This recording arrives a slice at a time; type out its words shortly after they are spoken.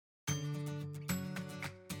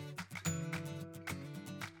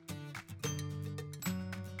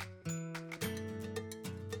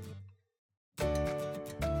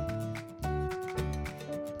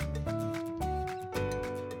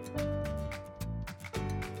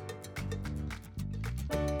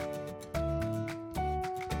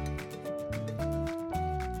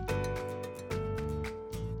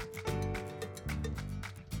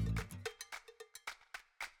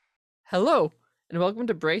Hello, and welcome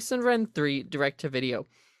to Bryce and Ren 3 Direct to Video.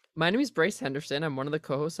 My name is Bryce Henderson. I'm one of the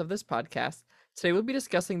co hosts of this podcast. Today we'll be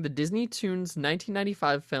discussing the Disney Toons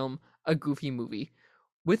 1995 film, A Goofy Movie.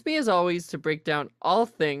 With me, as always, to break down all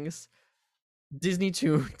things Disney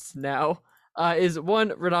Toons now is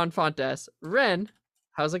one Renan Fontes. Ren,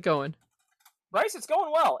 how's it going? Bryce, it's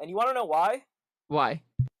going well, and you want to know why? Why?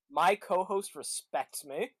 My co-host respects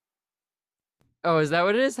me. Oh, is that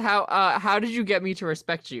what it is? How did you get me to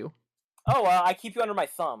respect you? Oh, I keep you under my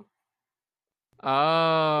thumb.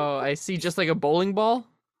 Oh, I see. Just like a bowling ball?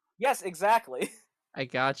 Yes, exactly. I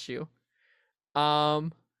got you.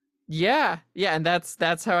 Yeah, and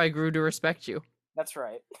that's how I grew to respect you. That's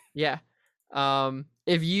right. Yeah.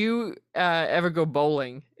 If you ever go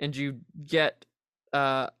bowling and you get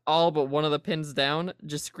all but one of the pins down,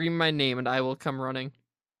 just scream my name and I will come running.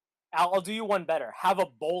 I'll do you one better. Have a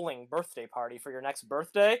bowling birthday party for your next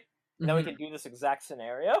birthday, and then we can do this exact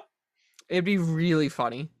scenario. It'd be really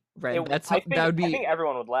funny, Ren. That would be. I think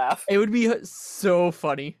everyone would laugh. It would be so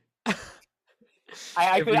funny.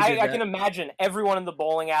 I can imagine everyone in the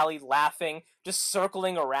bowling alley laughing, just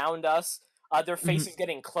circling around us. Their faces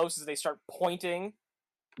getting close as they start pointing.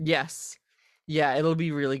 Yes, yeah, it'll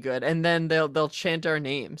be really good, and then they'll chant our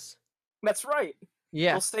names. That's right.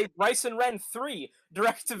 Yeah, we'll say Bryce and Ren 3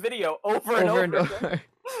 direct to video over and over.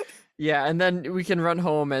 Yeah, and then we can run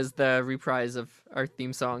home as the reprise of our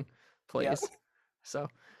theme song plays. Yes. So,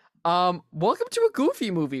 welcome to A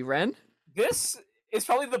Goofy Movie, Ren. This is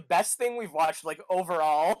probably the best thing we've watched, like,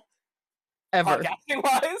 overall, ever, podcasting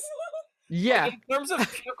wise. Yeah. Like, in terms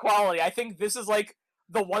of pure quality, I think this is like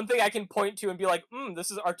the one thing I can point to and be like,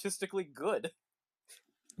 this is artistically good.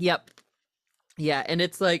 Yep. Yeah, and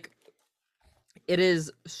it's like, it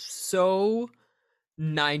is so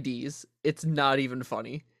 90s. It's not even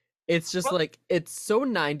funny. It's just like, it's so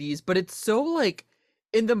 90s, but it's so like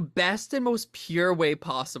in the best and most pure way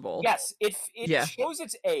possible. Yes, it shows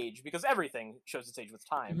its age, because everything shows its age with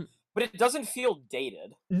time, but it doesn't feel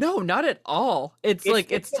dated. No, not at all. It's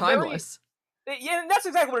like, it's timeless. Yeah, and that's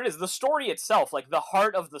exactly what it is. The story itself, like the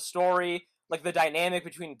heart of the story, like the dynamic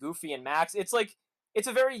between Goofy and Max, it's like, it's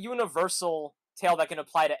a very universal tale that can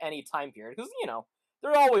apply to any time period, because, you know,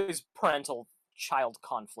 there's always parental-child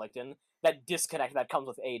conflict and that disconnect that comes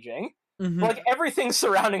with aging. But, like, everything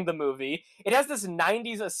surrounding the movie, it has this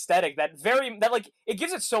 90s aesthetic that like, it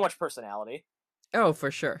gives it so much personality. Oh,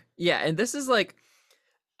 for sure. Yeah, and this is like,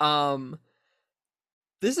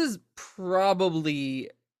 this is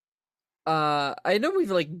probably, I know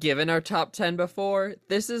we've, like, given our top 10 before.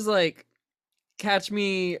 This is, like, catch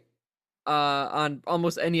me, on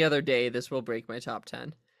almost any other day, this will break my top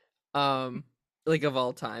 10. Like, of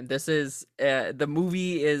all time. This is, the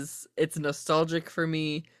movie is, it's nostalgic for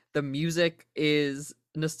me. The music is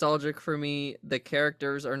nostalgic for me. The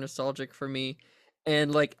characters are nostalgic for me.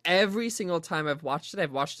 And, like, every single time I've watched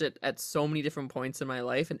it at so many different points in my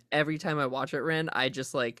life. And every time I watch it, Ren, I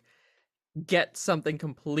just, like, get something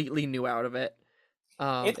completely new out of it.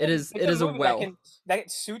 It is a well.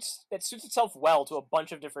 That suits itself well to a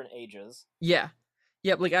bunch of different ages. Yeah.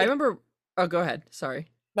 Yep, like, I remember... Oh, go ahead. Sorry.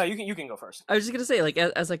 No, you can go first. I was just gonna say, like,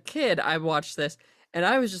 as a kid, I watched this, and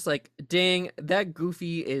I was just like, dang, that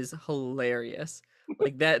Goofy is hilarious.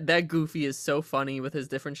 Like, that Goofy is so funny with his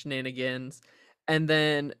different shenanigans. And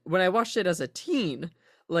then when I watched it as a teen,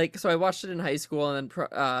 like, so I watched it in high school and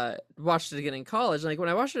then watched it again in college. Like, when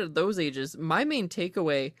I watched it at those ages, my main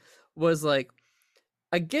takeaway was, like,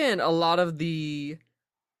 again, a lot of the,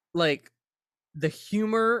 like, the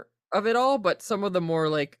humor of it all, but some of the more,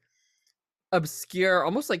 like, obscure,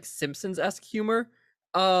 almost like Simpsons-esque humor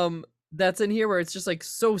that's in here, where it's just like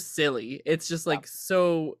so silly. It's just like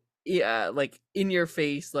so like in your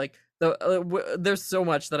face. Like there's so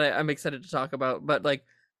much that I'm excited to talk about, but like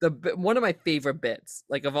one of my favorite bits,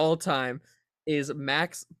 like, of all time, is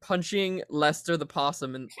Max punching Lester the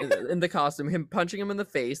possum in the costume, him punching him in the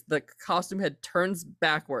face. The costume head turns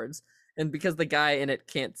backwards, and because the guy in it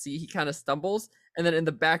can't see, he kind of stumbles, and then in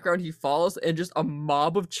the background he falls, and just a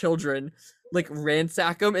mob of children, like,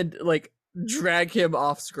 ransack him and, like, drag him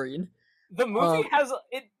off screen. The movie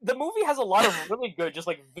has a lot of really good, just,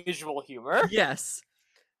 like, visual humor. Yes.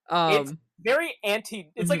 It's very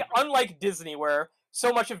it's like, unlike Disney, where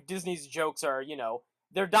so much of Disney's jokes are, you know,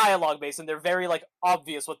 they're dialogue based and they're very, like,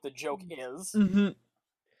 obvious what the joke is.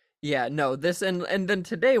 Yeah, no, this, and then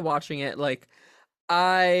today watching it, like,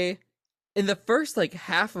 in the first, like,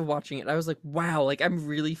 half of watching it, I was like, wow, like, I'm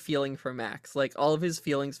really feeling for Max. Like, all of his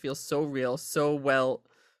feelings feel so real, so well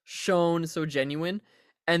shown, so genuine.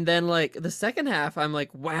 And then, like, the second half, I'm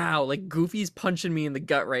like, wow, like, Goofy's punching me in the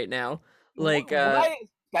gut right now. Like,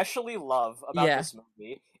 especially love about Yeah. this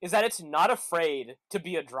movie is that it's not afraid to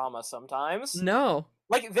be a drama sometimes. No.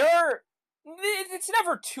 Like there are it's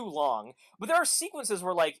never too long, but there are sequences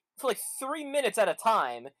where like for like 3 minutes at a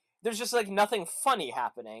time, there's just like nothing funny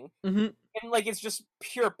happening. Mhm. And like it's just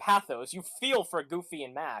pure pathos. You feel for Goofy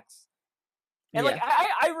and Max. And like Yeah.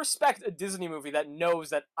 I respect a Disney movie that knows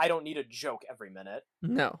that I don't need a joke every minute.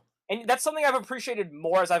 No. And that's something I've appreciated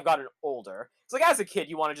more as I've gotten older. It's like as a kid,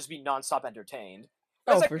 you want to just be nonstop entertained.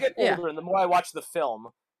 But as Oh, I for sure. get Yeah. older, and the more I watch the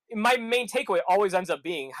film, my main takeaway always ends up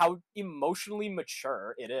being how emotionally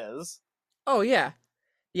mature it is. Oh, yeah.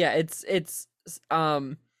 Yeah, it's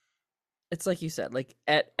like you said, like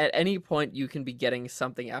at any point you can be getting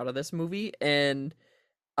something out of this movie, and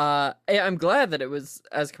I'm glad that it was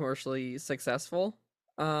as commercially successful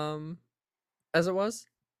as it was.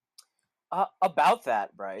 About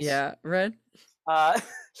that, Bryce, Yeah, Red. uh,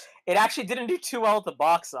 it actually didn't do too well at the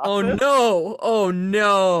box Oh office. no! Oh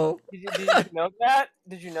no! Did you know that?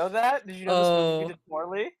 Did you know that? Did you know this movie Oh, did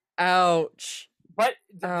poorly? ouch! But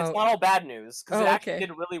it's Ouch! not all bad news because it Oh, actually okay.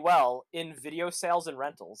 did really well in video sales and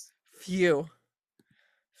rentals. Phew,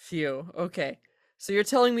 phew. Okay, so you're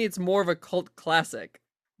telling me it's more of a cult classic?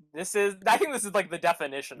 I think this is like the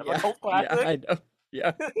definition of a Yeah, cult yeah, classic. I know.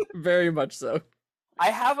 Yeah, very much so. I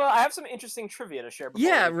have some interesting trivia to share before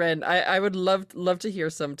Yeah, we. Ren, I would love to hear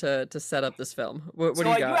some to set up this film. What do So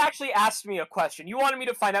you you got? actually asked me a question. You wanted me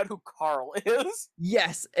to find out who Carl is.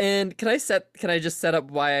 Yes, and can I just set up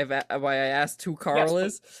why I asked who Yes, Carl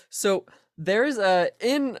please. is? So there's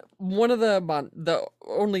in one of the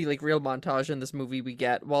only like real montage in this movie we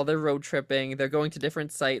get while they're road tripping, they're going to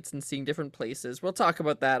different sites and seeing different places. We'll talk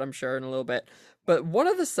about that, I'm sure, in a little bit. But one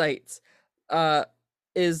of the sites uh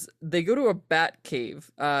is they go to a bat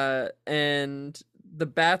cave and the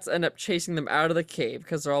bats end up chasing them out of the cave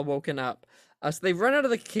because they're all woken up. So they run out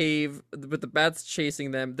of the cave with the bats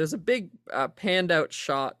chasing them. There's a big panned out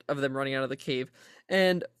shot of them running out of the cave.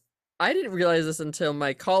 And I didn't realize this until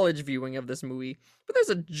my college viewing of this movie, but there's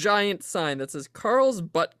a giant sign that says Carl's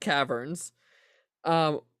Butt Caverns,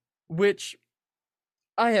 um, which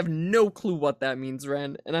I have no clue what that means,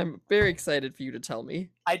 Ren, and I'm very excited for you to tell me.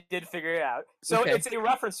 I did figure it out. So Okay. it's a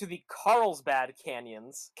reference to the Carlsbad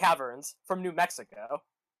Caverns from New Mexico.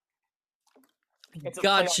 It's a play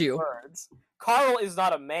Got on you. words. Carl is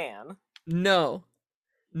not a man, No.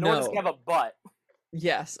 nor does he No. have a butt.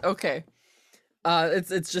 Yes. Okay.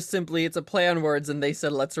 It's just simply it's a play on words, and they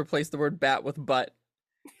said let's replace the word bat with butt,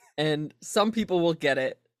 and some people will get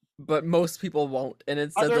it, but most people won't, and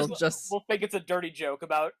instead they'll Others just will think it's a dirty joke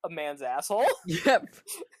about a man's asshole. yep,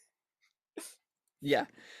 yeah,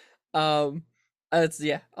 um, it's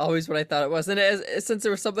yeah, always what I thought it was, and since it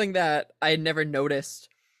was something that I had never noticed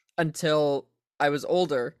until I was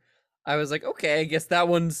older, I was like, okay, I guess that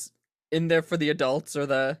one's in there for the adults or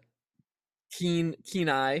the keen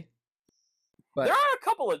eye, but There are a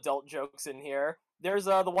couple adult jokes in here. There's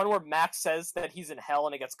the one where Max says that he's in hell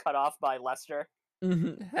and it gets cut off by Lester.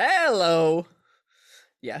 hello,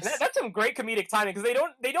 yes. That's some great comedic timing because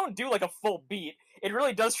they don't do like a full beat. It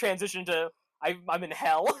really does transition to I'm in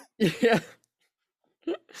hell. Yeah.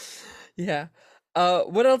 Yeah.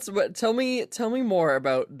 What else? Tell me more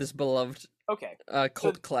about this beloved Okay,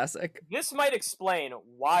 cult classic. this might explain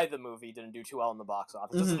why the movie didn't do too well in the box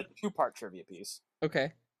office. This is a two-part trivia piece.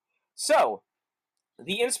 Okay. So,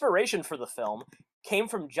 the inspiration for the film came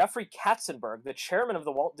from Jeffrey Katzenberg, the chairman of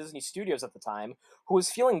the Walt Disney Studios at the time, who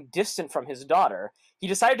was feeling distant from his daughter. He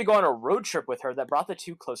decided to go on a road trip with her that brought the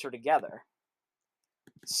two closer together.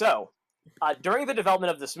 So, during the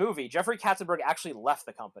development of this movie, Jeffrey Katzenberg actually left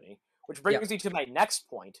the company, which brings me to my next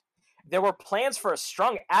point. There were plans for a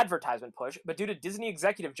strong advertisement push, but due to Disney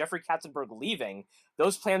executive Jeffrey Katzenberg leaving,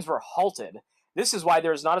 those plans were halted. This is why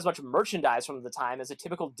there is not as much merchandise from the time as a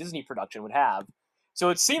typical Disney production would have. So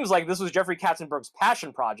it seems like this was Jeffrey Katzenberg's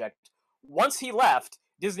passion project. Once he left,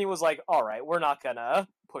 Disney was like, all right, we're not gonna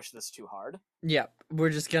push this too hard. Yeah, we're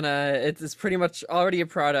just gonna. It's pretty much already a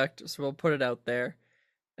product, so we'll put it out there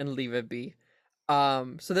and leave it be.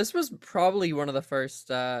 So this was probably one of the first.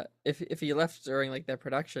 If he left during like their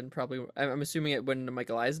production, probably I'm assuming it went into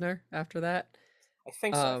Michael Eisner after that. I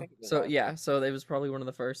think so. I think So yeah, so it was probably one of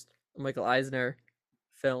the first Michael Eisner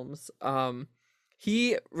films. Ren,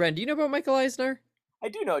 do you know about Michael Eisner? I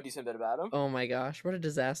do know a decent bit about him. Oh my gosh, what a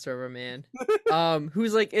disaster of a man.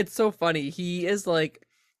 Who's like it's so funny. He is like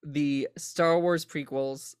the Star Wars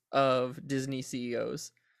prequels of Disney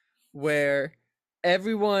CEOs where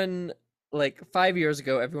everyone like 5 years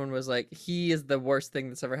ago everyone was like he is the worst thing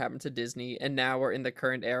that's ever happened to Disney, and now we're in the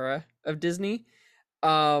current era of Disney.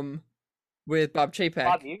 With Bob Chapek.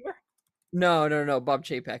 Bob Iger? No. Bob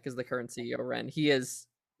Chapek is the current CEO, Ren. He is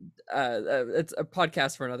it's a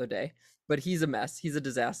podcast for another day, but he's a mess. He's a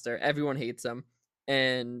disaster. Everyone hates him,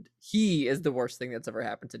 and he is the worst thing that's ever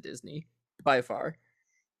happened to Disney by far.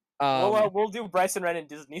 We'll do Bryson Ren and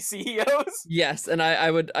Disney CEOs. Yes, and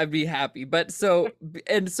I'd be happy. But so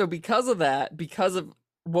because of that, because of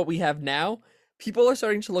what we have now, people are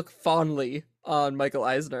starting to look fondly on Michael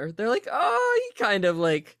Eisner. They're like, "Oh, he kind of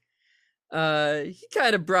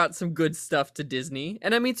brought some good stuff to Disney."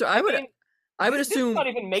 And I mean, so I would Disney's assume not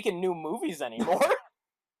even making new movies anymore.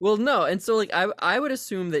 well, no, and so like I would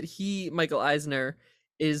assume that Michael Eisner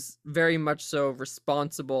is very much so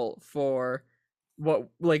responsible for what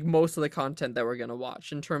like most of the content that we're gonna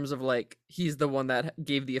watch in terms of like he's the one that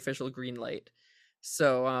gave the official green light.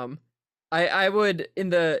 So I would in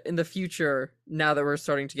the future, now that we're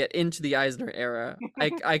starting to get into the Eisner era,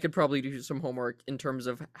 I could probably do some homework in terms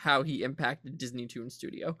of how he impacted Disney Toon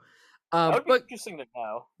Studio. That would be But interesting to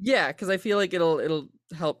know. yeah, because I feel like it'll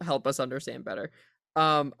help us understand better.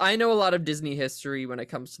 I know a lot of Disney history when it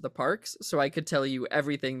comes to the parks, so I could tell you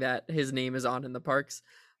everything that his name is on in the parks.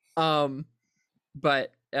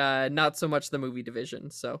 But not so much the movie division.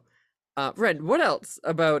 So, Ren, what else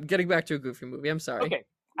about getting back to a Goofy movie? I'm sorry. Okay,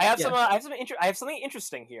 I have Yeah. I have something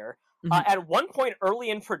interesting here. Mhm. At one point early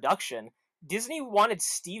in production, Disney wanted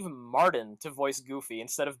Steve Martin to voice Goofy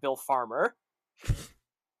instead of Bill Farmer.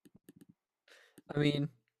 I mean,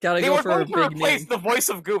 gotta They go were for a going to big replace name. the voice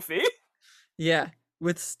of Goofy. Yeah,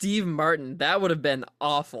 with Steve Martin, that would have been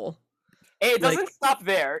awful. It Like, doesn't stop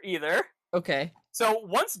there either. okay, So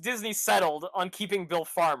once Disney settled on keeping Bill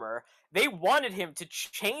Farmer, they wanted him to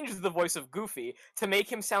change the voice of Goofy to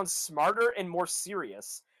make him sound smarter and more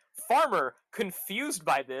serious. Farmer, confused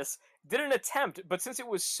by this, did an attempt, but since it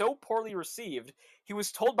was so poorly received, he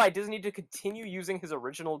was told by Disney to continue using his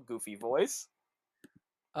original Goofy voice.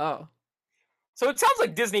 oh So it sounds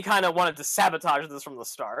like Disney kind of wanted to sabotage this from the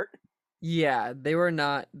start. yeah, they were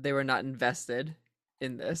not invested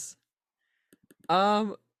in this.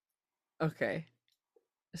 Um, okay,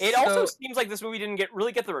 It also so seems like this movie didn't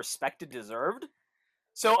really get the respect it deserved.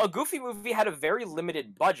 So a Goofy movie had a very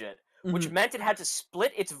limited budget, which mhm. meant it had to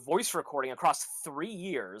split its voice recording across 3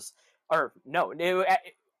 years. Or no,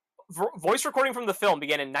 voice recording from the film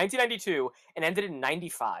began in 1992 and ended in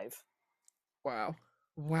 95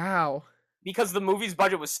 Wow, because the movie's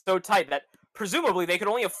budget was so tight that presumably they could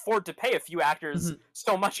only afford to pay a few actors mhm.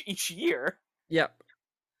 so much each year. Yep.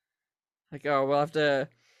 Like, oh, we'll have to.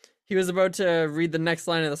 He was about to read the next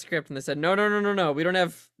line of the script, and they said, "No, no, no, no, no. We don't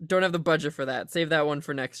have the budget for that. Save that one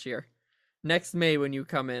for next year. Next May when you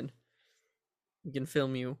come in, we can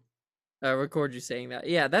film you, record you saying that."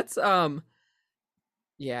 Yeah, that's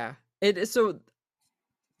yeah. So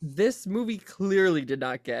this movie clearly did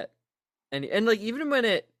not get any, and like even when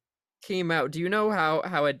it came out, do you know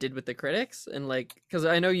how it did with the critics? And like, because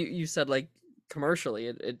I know you said like commercially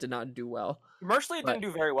it did not do well, Commercially, it didn't but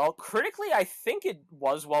do very well. Critically, I think it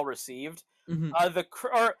was well received. mhm,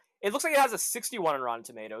 It looks like it has a 61 on Rotten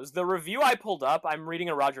Tomatoes. The review I pulled up, I'm reading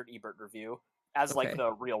a Roger Ebert review as like okay.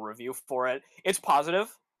 the real review for it. It's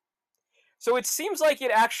positive. So it seems like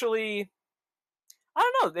it actually I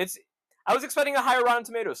don't know, it's I was expecting a higher Rotten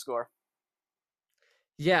Tomatoes score.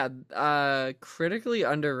 Yeah, critically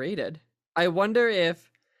underrated. I wonder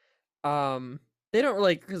if they don't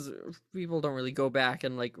like because people don't really go back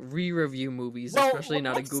and like re-review movies, Well, especially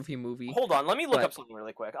not a let's Goofy movie. hold on, let me look But up something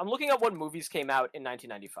really quick. I'm looking up what movies came out in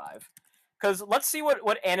 1995. Cuz let's see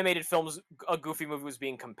what animated films a Goofy movie was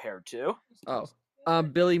being compared to. oh,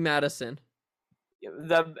 Billy Madison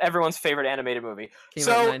Everyone's favorite animated movie. came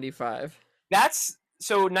out in So '95.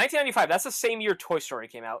 so 1995. That's the same year Toy Story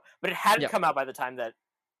came out, but it hadn't Yep. come out by the time that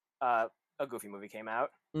a Goofy movie came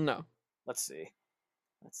out. No. Let's see.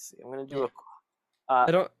 Let's see. I'm gonna do Yeah. a. Uh,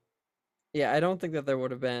 I don't. Yeah, I don't think that there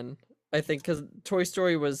would have been. I think because Toy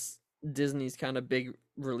Story was Disney's kind of big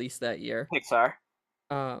release that year. Pixar.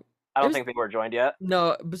 Uh, I it don't was think they were joined yet.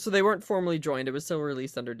 no, so they weren't formally joined. It was still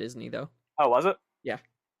released under Disney though. Oh, was it? Yeah.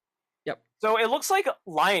 Yep. So it looks like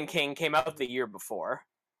Lion King came out the year before.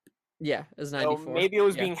 Yeah, it was So '94. maybe it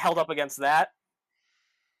was Yeah. being held up against that.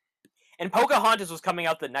 And Pocahontas was coming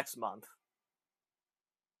out the next month.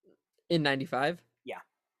 In '95. Yeah.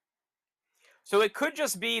 So it could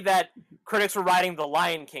just be that critics were riding the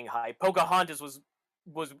Lion King hype. Pocahontas was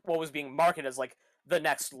what was being marketed as like the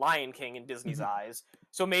next Lion King in Disney's Mhm. eyes.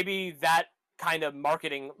 So maybe that kind of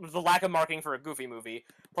marketing, the lack of marketing for a Goofy movie,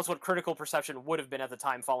 plus what critical perception would have been at the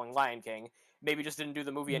time following Lion King, maybe just didn't do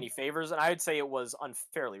the movie Mhm. any favors. And I'd say it was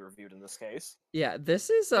unfairly reviewed in this case. Yeah, this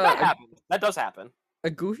is But that happened. That does happen. a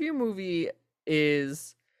Goofy movie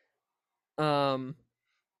is um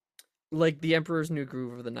like The Emperor's New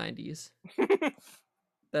Groove of the '90s.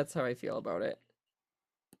 That's how I feel about it.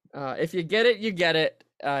 If you get it, you get it.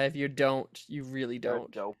 If you don't, you really You're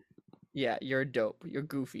don't. dope. Yeah, you're dope. You're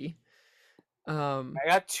goofy. Um, I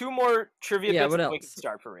got two more trivia yeah, bits what and then we can else?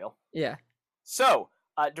 start for real. Yeah. So,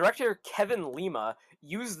 director Kevin Lima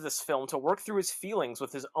used this film to work through his feelings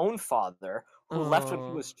with his own father, who left when he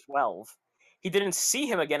Oh, was 12. He didn't see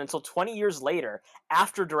him again until 20 years later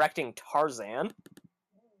after directing Tarzan.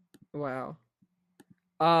 wow.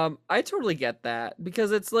 I totally get that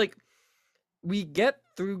because it's like we get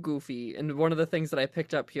through Goofy, and one of the things that I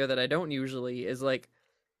picked up here that I don't usually is like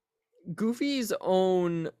Goofy's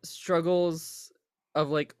own struggles of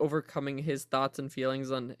like overcoming his thoughts and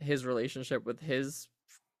feelings on his relationship with his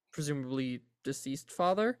presumably deceased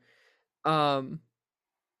father. Um,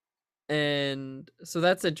 and so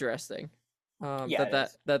that's interesting. Yeah, it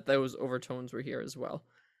is. That those overtones were here as well.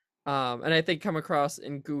 And I think come across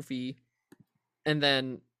in Goofy, and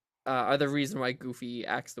then are the reason why Goofy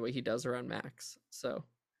acts the way he does around Max. So,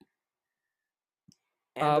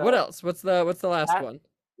 And what else? What's the last that one?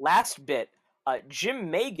 last bit, Jim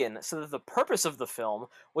Megan said that the purpose of the film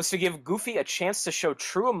was to give Goofy a chance to show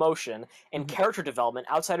true emotion and Mhm. character development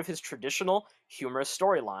outside of his traditional humorous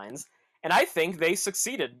storylines, and I think they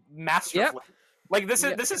succeeded Yep. masterfully. Like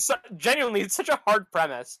Yep. genuinely it's such a hard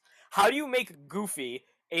premise. How do you make Goofy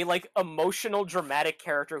a like emotional, dramatic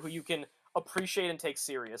character who you can appreciate and take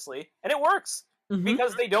seriously? And it works Hmm.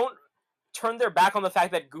 because they don't turn their back on the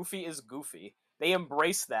fact that Goofy is Goofy. They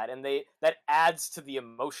embrace that, and they that adds to the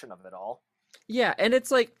emotion of it all. Yeah, and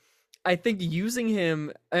it's like I think using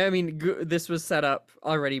him. I mean, this was set up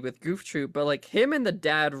already with Goof Troop, but like him in the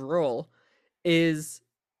dad role is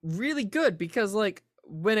really good because like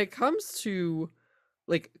when it comes to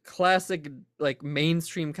like classic like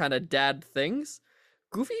mainstream kind of dad things,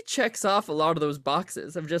 Goofy checks off a lot of those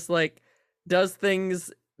boxes of just like does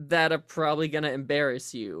things that are probably gonna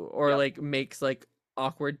embarrass you or Yep. like makes like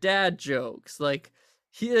awkward dad jokes. Like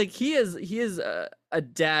he is a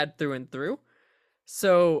dad through and through.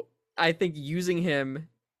 So I think using him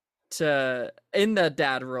to in the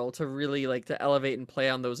dad role to really like to elevate and play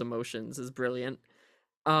on those emotions is brilliant.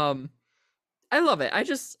 Um I love it.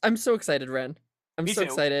 I'm so excited, Ren. I'm Me so too.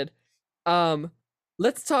 excited. Um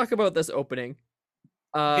let's talk about this opening.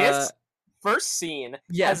 Uh This first scene has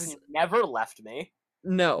yes. never left me.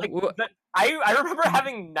 No. Like I remember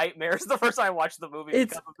having nightmares the first time I watched the movie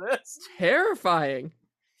It's because of this. terrifying.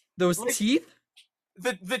 Those Like teeth?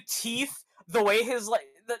 the teeth, the way his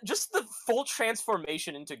just the full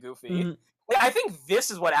transformation into Goofy. Mhm. Like, I think this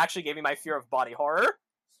is what actually gave me my fear of body horror.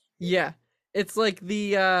 Yeah. It's like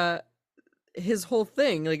the his whole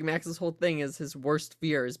thing, like Max's whole thing is his worst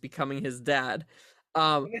fear is becoming his dad.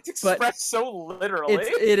 And it's But expressed so literally.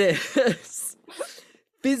 it is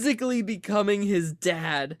physically becoming his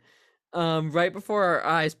dad right before our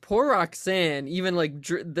eyes. Poor Roxanne, even like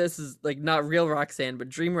this is like not real Roxanne but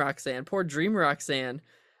dream Roxanne, poor dream Roxanne,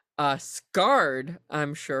 scarred,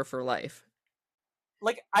 I'm sure, for life.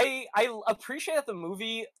 Like I appreciate that the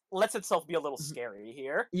movie lets itself be a little Mhm. scary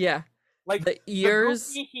here. Yeah, Like the the ears.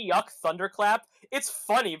 Goofy Yuck thunderclap, it's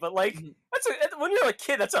funny, but like Mhm. when you're a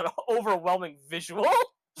kid, that's an overwhelming visual.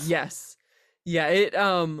 Yes, yeah, it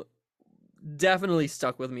definitely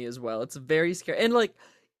stuck with me as well. It's very scary. And like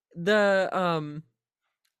the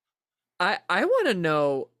I want to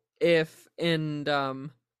know if and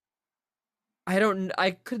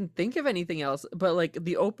I couldn't think of anything else, but like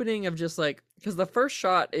the opening of just like because the first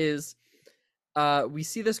shot is we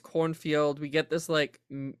see this cornfield, we get this like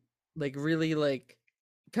like really like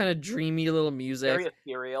kind of dreamy little Very music.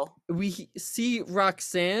 ethereal. We see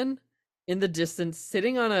Roxanne in the distance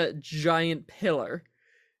sitting on a giant pillar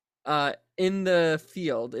in the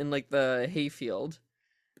field, in like the hayfield,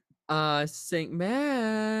 saying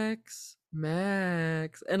Max,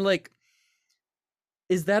 Max. And like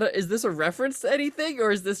is this a reference to anything,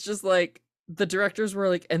 or is this just like the directors were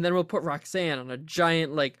like, and then we'll put Roxanne on a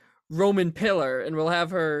giant like Roman pillar and we'll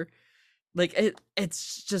have her like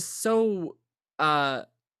it's just so uh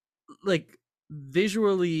like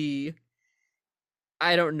visually,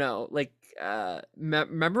 I don't know, like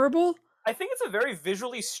memorable. I think it's a very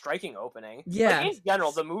visually striking opening. Like Yeah. in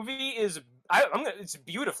general, the movie is it's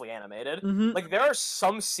beautifully animated. Mm-hmm. Like there are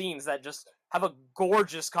some scenes that just have a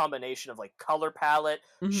gorgeous combination of like color palette,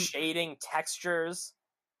 Mm-hmm. shading, textures.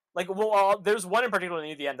 Like well, there's one in particular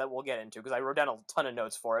near the end that we'll get into because I wrote down a ton of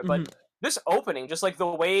notes for it. But Mm-hmm. this opening, just like the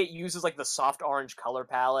way it uses like the soft orange color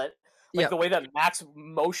palette, like Yep. the way that Max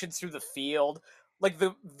motions through the field, like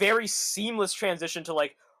the very seamless transition to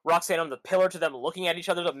like Roxanne on the pillar to them looking at each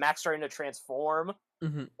other to Max starting to transform.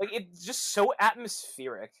 Mm-hmm. Like it's just so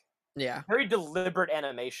atmospheric, Yeah. very deliberate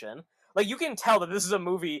animation. Like, you can tell that this is a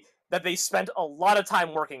movie that they spent a lot of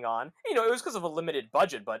time working on. You know, it was because of a limited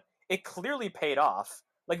budget, but it clearly paid off.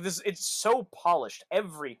 Like, this, it's so polished,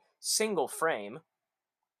 every single frame.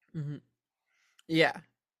 Hmm. Yeah.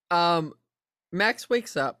 Um, Max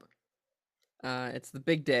wakes up. It's the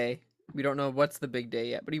big day. We don't know what's the big day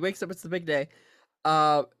yet, but he wakes up. It's the big day.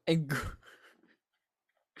 And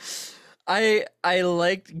I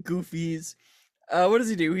liked Goofy's. What does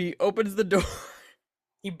he do? He opens the door,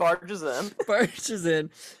 He barges in. barges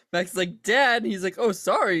in. Max is like, "Dad," and he's like, "Oh,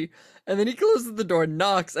 sorry," and then he closes the door,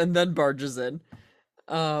 knocks, and then barges in.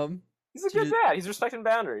 Um, He's a good to- dad. He's respecting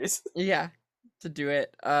boundaries. yeah, to do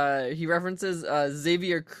it. He references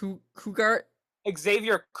Xavier Cugat,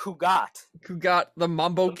 Xavier Cugat, the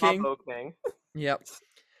Mambo the King. Mambo King. Yep.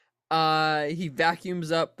 He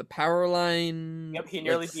vacuums up the power line. Yep, he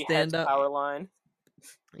nearly beheads Powerline.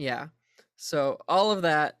 Yeah. So all of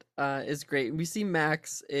that is great. We see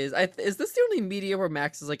Max is is this the only media where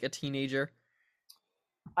Max is like a teenager?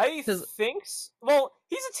 I think. Well,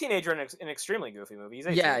 he's a teenager in an extremely goofy movie. He's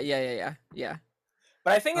 18. Yeah.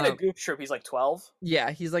 But I think in a Goof Troop, he's like 12. Yeah,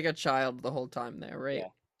 he's like a child the whole time there, right? Yeah.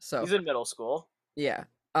 So he's in middle school. yeah.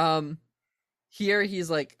 Here he's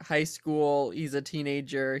like high school. He's a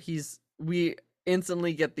teenager. We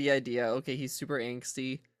instantly get the idea. Okay, he's super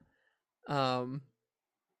angsty.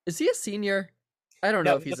 Is he a senior? I don't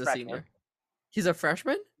know if he's a senior. He's a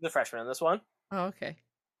freshman? The freshman in this one. Oh, okay.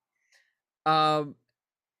 And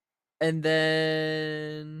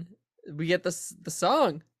then we get the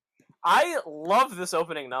song. I love this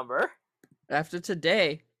opening number. After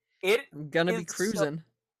today, I'm gonna be cruising.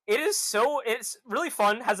 It's really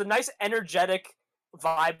fun. Has a nice energetic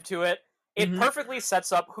vibe to it. It perfectly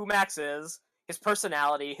sets up who Max is, his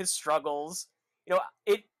personality, his struggles. You know,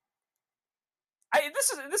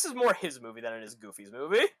 this is more his movie than it is Goofy's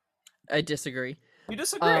movie. I disagree. You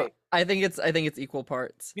disagree? I think it's equal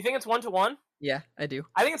parts. You think it's 1-to-1? Yeah, I do.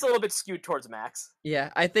 I think it's a little bit skewed towards Max.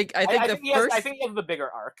 Yeah, I think he has the bigger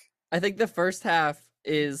arc. I think the first half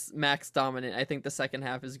is Max dominant. I think the second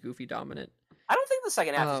half is Goofy dominant. I don't think the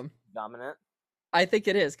second half is dominant. I think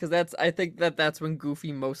it is, because I think that's when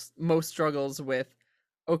Goofy most struggles with,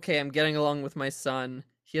 okay, I'm getting along with my son.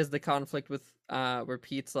 He has the conflict with where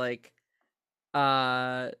Pete's like,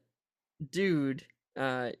 dude,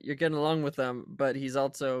 you're getting along with them, but he's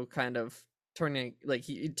also kind of turning, like,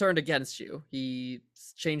 he turned against you. He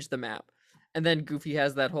changed the map. And then Goofy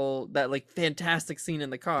has that like fantastic scene in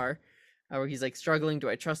the car where he's like struggling. Do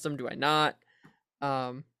I trust him? Do I not?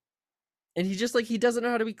 And he just like, he doesn't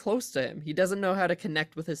know how to be close to him. He doesn't know how to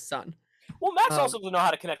connect with his son. Well, Max also doesn't know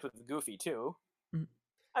how to connect with Goofy too.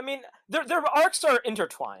 I mean, their arcs are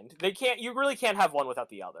intertwined. You really can't have one without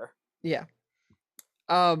the other. Yeah.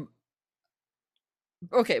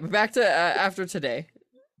 Okay, but back to after today.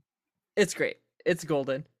 It's great. It's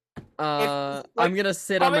golden. I'm gonna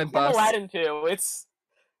sit on my bus. Aladdin too. It's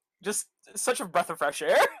just such a breath of fresh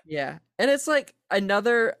air. Yeah, and it's like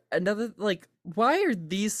another like, why are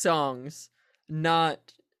these songs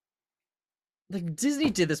not like, Disney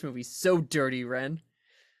did this movie so dirty, Ren?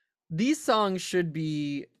 These songs should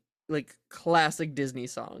be like classic Disney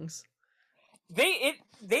songs.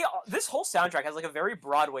 This whole soundtrack has like a very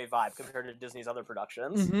Broadway vibe compared to Disney's other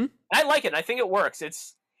productions. Mm-hmm. And I like it. And I think it works.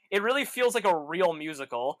 It really feels like a real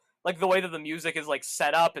musical, like the way that the music is like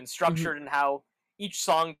set up and structured, and how each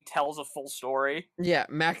song tells a full story. Yeah,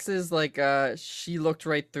 Max is like, she looked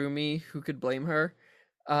right through me. Who could blame her?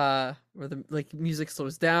 Where the like music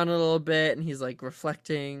slows down a little bit, and he's like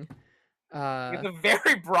reflecting. It's a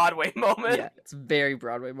very Broadway moment. Yeah, it's a very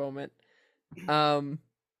Broadway moment.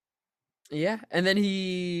 Yeah, and then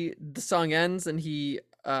the song ends, and he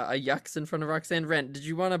a yucks in front of Roxanne. Ren, did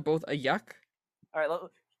you want to both a yuck? All right,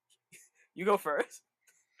 you go first.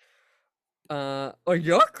 A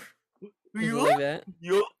yuck? You like that?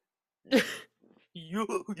 You.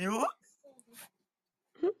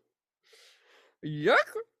 Yuck?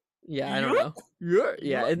 Yeah, I don't know.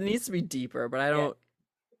 Yeah, it needs to be deeper, but I don't.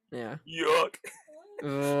 Yeah. Yuck.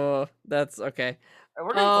 Oh, that's okay.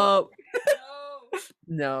 We're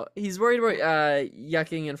no, he's worried about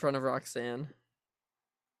yucking in front of Roxanne.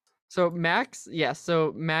 So Max gets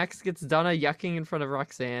done yucking in front of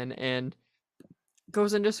Roxanne and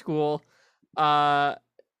goes into school, hangs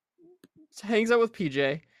out with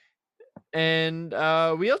PJ, and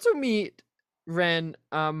we also meet Ren,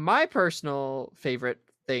 my personal favorite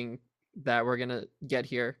thing that we're gonna get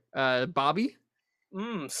here, Bobby.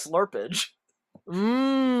 Slurpage.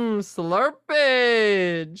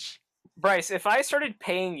 Slurpage. Bryce, if I started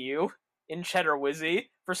paying you in Cheddar Wizzy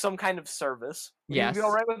for some kind of service, would you be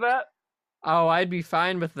all right with that? Oh, I'd be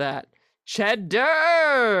fine with that.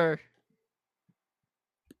 Cheddar.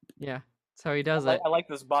 Yeah, that's how he does I it. like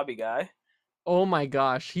this Bobby guy. Oh my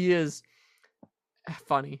gosh, he is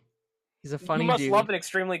funny. He's a You funny must love dude. an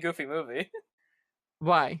extremely goofy movie.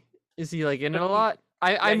 Why? Is he like in it a 'Cause he- lot?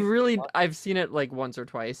 yeah, he's in it. I've seen it like once or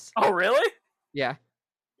twice. Oh, really? Yeah.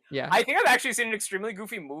 Yeah. I think I've actually seen an extremely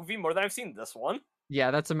goofy movie more than I've seen this one.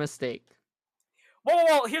 Yeah, that's a mistake.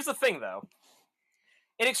 Well, here's the thing though.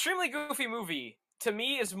 An extremely goofy movie to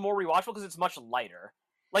me is more rewatchable because it's much lighter.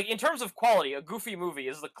 Like in terms of quality, a goofy movie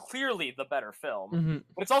is clearly the better film, Hmm.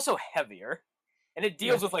 but it's also heavier, and it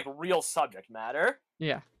deals with like real subject matter.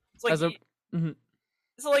 Yeah. It's like As a mhm.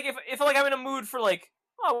 so like if like I'm in a mood for like,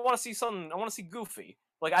 oh, I want to see something, I want to see Goofy.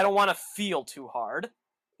 Like I don't want to feel too hard.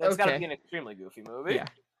 That's got to be Okay. an extremely goofy movie. Yeah.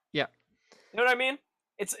 Yeah. You know what I mean?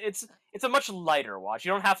 It's a much lighter watch.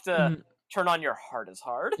 You don't have to Mhm. turn on your heart as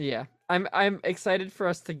hard. Yeah. I'm excited for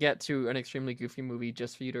us to get to an extremely goofy movie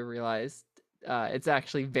just for you to realize it's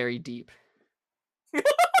actually very deep.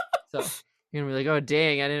 So you're gonna be like, oh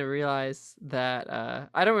dang, I didn't realize that.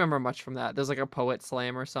 I don't remember much from that. There's like a poet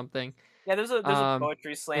slam or something. Yeah, there's a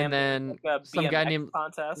poetry slam, And then like a some guy BMX named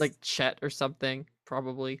contest. like Chet or something,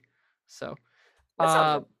 probably. So That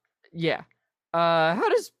sounds yeah. How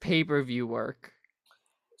does pay-per-view work?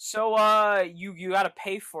 so you got to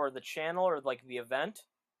pay for the channel or like the event,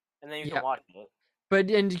 and then you Yeah. can watch it. But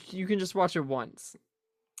and you can just watch it once.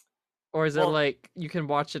 Or is it Well- like you can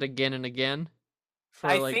watch it again and again for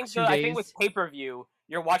like 2 days? I think with pay-per-view,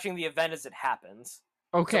 you're watching the event as it happens.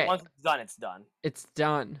 Okay, So once it's done, it's done. it's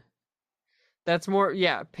done. That's more,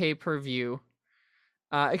 yeah, pay-per-view.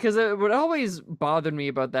 Because it would always bother me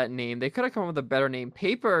about that name. They could have come up with a better name.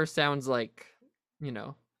 Paper sounds like,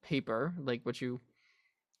 paper, like what you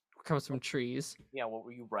comes from trees. Yeah, what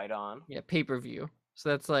were you right on? Yeah, pay-per-view. So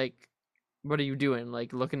that's like, what are you doing?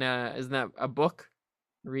 Like looking at, isn't that a book?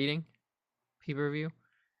 Reading? Pay-per-view?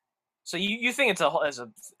 So you think it's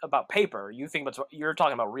about paper? You think you're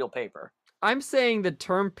talking about real paper I'm saying the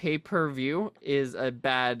term pay-per-view is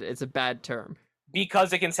it's a bad term.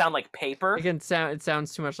 because it can sound like paper. It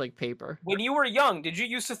sounds too much like paper. When you were young, did you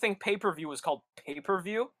used to think pay-per-view was called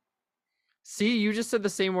pay-per-view? See, you just said the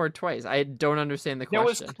same word twice. I don't understand the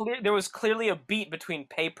question. There was clearly a beat between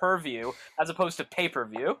pay-per-view as opposed to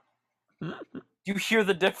pay-per-view. Do you hear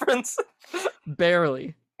the difference?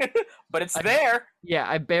 Barely. But it's there. Yeah,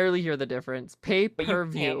 I barely hear the difference. But you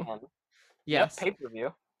Pay-per-view. can. Yes. Yep,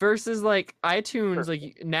 pay-per-view. Versus like iTunes, Sure.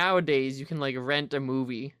 like nowadays you can like rent a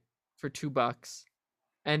movie for $2.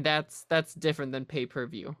 And that's different than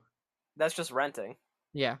pay-per-view. That's just renting.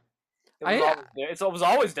 Yeah. It was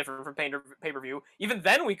always different from pay-per-view. Even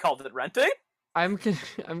then, we called it renting. I'm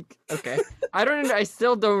okay. I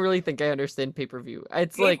still don't really think I understand pay-per-view.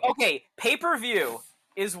 It's like Pay-per-view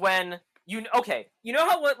is when you know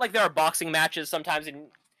how like there are boxing matches sometimes and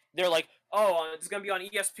they're like, oh, it's gonna be on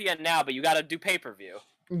ESPN now, but you got to do pay-per-view.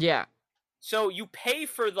 yeah. So you pay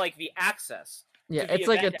for like the access. Yeah, to the it's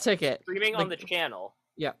like a event ticket. streaming on the Like, channel.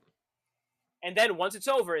 yeah. And then once it's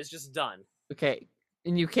over, it's just done. Okay.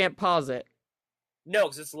 And you can't pause it. No,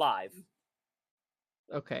 because it's live.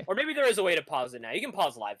 Okay. Or maybe there is a way to pause it now. You can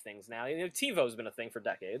pause live things now. TiVo's been a thing for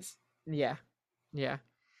decades. Yeah. Yeah.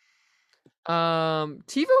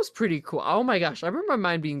 TiVo's pretty cool. Oh my gosh, I remember my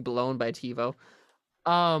mind being blown by TiVo.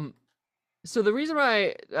 So the reason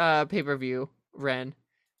why pay-per-view ran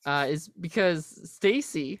is because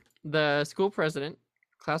Stacy, the school president,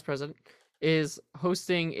 class president, is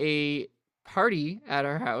hosting a party at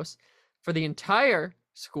our house for the entire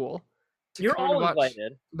school to You're come and all watch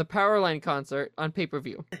invited. the Powerline concert on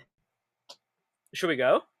pay-per-view. Should we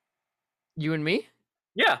go? You and me?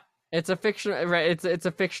 Yeah. It's a fictional, right? It's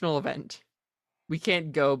a fictional event. We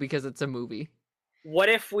can't go because it's a movie. What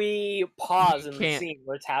if we pause in the can't. scene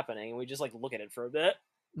where it's happening and we just like look at it for a bit?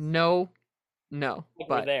 No, Like we're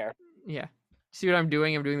but there. yeah. See what I'm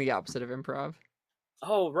doing? I'm doing the opposite of improv.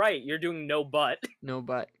 Oh right, you're doing no but. No,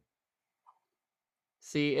 but.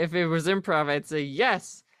 See, if it was improv, I'd say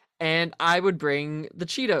yes, and I would bring the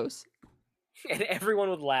Cheetos. And everyone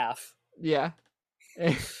would laugh. Yeah.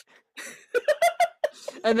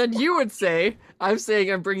 And then you would say, I'm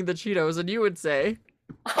saying I'm bringing the Cheetos, and you would say,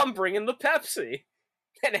 I'm bringing the Pepsi.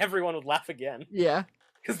 And everyone would laugh again. yeah,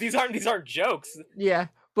 Because these aren't jokes. yeah.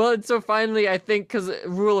 Well, and so finally, I think, because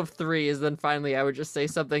rule of 3 is then finally I would just say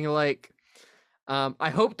something like, I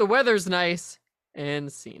hope the weather's nice,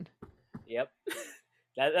 and scene. Yep.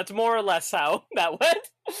 That's more or less how that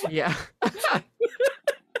went. Yeah.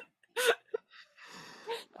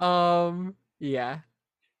 Yeah.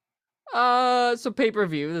 So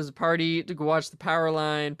pay-per-view. There's a party to go watch the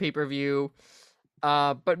Powerline pay-per-view.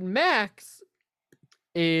 But Max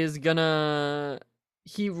is gonna.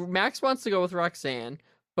 Max wants to go with Roxanne,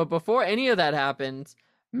 But before any of that happens,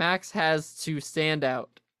 Max has to stand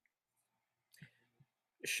out.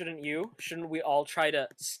 Shouldn't you? Shouldn't we all try to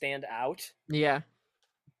stand out? Yeah.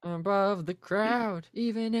 Above the crowd,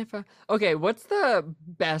 even if I... Okay, what's the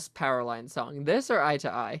best Powerline song? This or Eye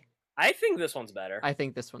to Eye? I think this one's better. I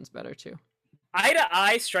think this one's better too. Eye to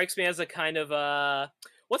Eye strikes me as a kind of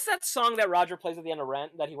what's that song that Roger plays at the end of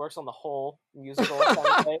Rent that he works on the whole musical?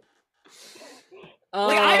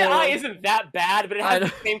 Like Eye to Eye isn't that bad, but it has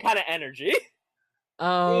the same kind of energy.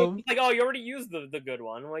 It's like, oh, you already used the good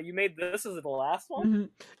one. Well, you made this as the last one.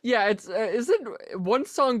 Yeah, it's isn't one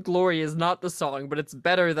song Glory is not the song, but it's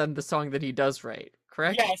better than the song that he does write.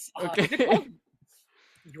 Correct? Yes. Okay. Is it called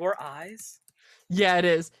Your Eyes? Yeah, it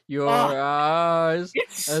is. Your eyes,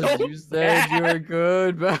 It's as so you said, you're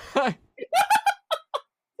goodbye.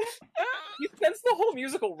 He spends the whole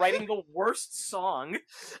musical writing the worst song.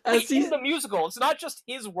 As In the musical, it's not just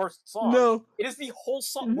his worst song. No, It is the whole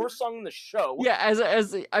song, worst song in the show. yeah.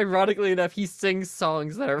 As ironically enough, he sings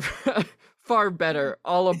songs that are far better,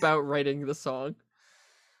 all about writing the song.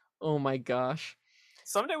 Oh my gosh.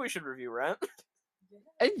 Someday we should review Rent.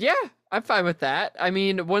 Yeah, I'm fine with that. I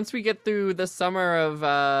mean, once we get through the summer of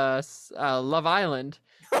Love Island,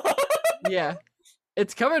 yeah,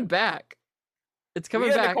 it's coming back. It's coming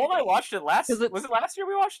back. Nicole and I watched it last. Was it last year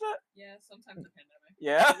we watched it? Yeah, sometime in the pandemic.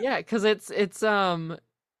 Yeah. Yeah, because it's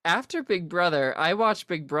after Big Brother. I watched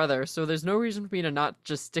Big Brother, so there's no reason for me to not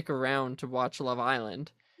just stick around to watch Love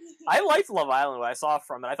Island. I liked Love Island when I saw it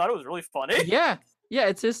from it. I thought it was really funny. Yeah,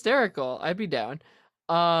 it's hysterical. I'd be down.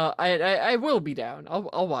 I will be down.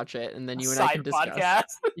 I'll watch it, and then you and I can discuss. Podcast.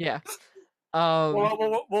 Yeah.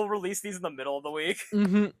 We'll release these in the middle of the week.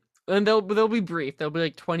 And they'll be brief. They'll be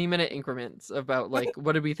like 20-minute increments about like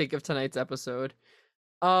what did we think of tonight's episode.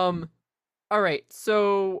 All right.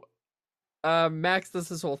 So Max does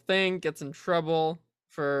this whole thing, gets in trouble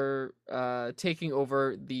for taking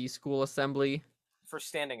over the school assembly. For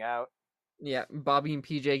standing out. Yeah, Bobby and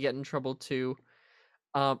PJ get in trouble too.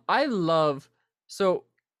 I love so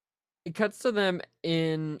it cuts to them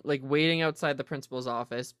in like waiting outside the principal's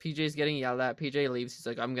office. PJ's getting yelled at. PJ leaves. He's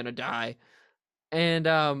like, I'm gonna die.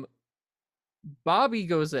 And Bobby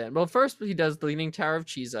goes in. Well, first he does the Leaning Tower of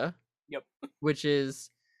Cheesa. Yep. Which is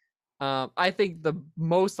I think the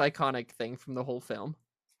most iconic thing from the whole film.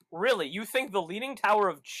 Really? You think the Leaning Tower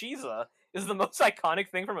of Cheesa is the most iconic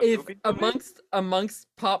thing from a Goofy movie? Amongst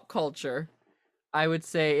pop culture, I would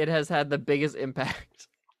say it has had the biggest impact.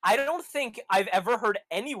 I don't think I've ever heard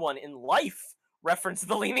anyone in life reference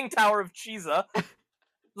the Leaning Tower of Cheesa.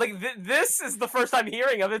 Like, this is the first I'm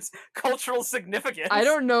hearing of its cultural significance. I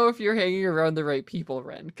don't know if you're hanging around the right people,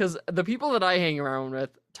 Ren, because the people that I hang around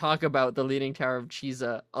with talk about the Leaning Tower of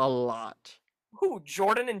Cheesa a lot. Who,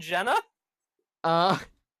 Jordan and Jenna?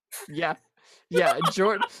 Yeah. Yeah,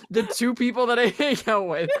 Jordan, the two people that I hang out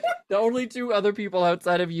with, the only two other people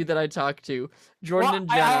outside of you that I talk to, Jordan and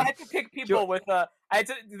Jenna. I had to pick people with,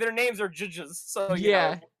 their names are judges, so,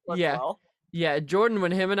 yeah. Well. Yeah, Jordan,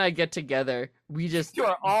 when him and I get together, we just... You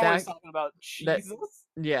are always talking about Jesus.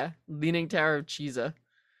 Yeah, Leaning Tower of Cheesa.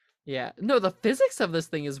 Yeah. No, the physics of this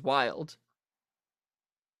thing is wild.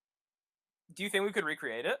 Do you think we could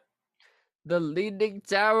recreate it? The Leaning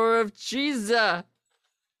Tower of Cheesa!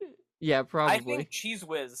 Yeah, probably. I think Cheese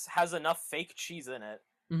Whiz has enough fake cheese in it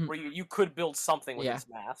where you could build something with its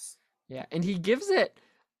mass. Yeah, and he gives it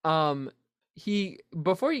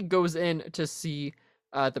before he goes in to see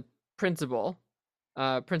the principal,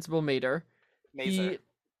 Principal Mater, he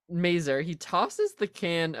tosses the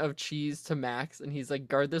can of cheese to Max and he's like,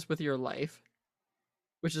 guard this with your life,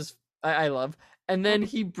 which is I love. And then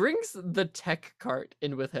he brings the tech cart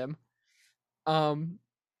in with him.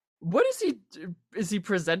 What is he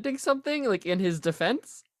presenting something like in his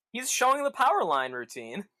defense? He's showing the power line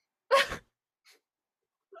routine.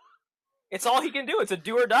 It's all he can do. It's a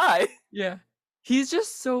do or die. Yeah. He's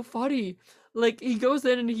just so funny. Like he goes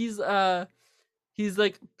in and he's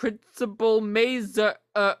like Principal Mazer.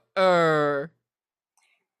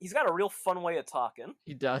 He's got a real fun way of talking.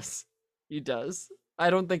 He does. I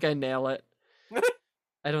don't think I nail it.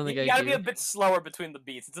 I don't think you gotta be a bit slower between the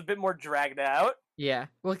beats. It's a bit more dragged out. Yeah.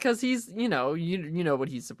 Well, because he's, you know what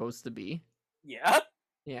he's supposed to be. Yeah.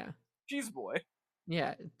 Yeah. Cheese boy.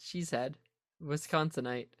 Yeah, cheesehead.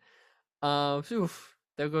 Wisconsinite.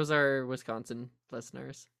 There goes our Wisconsin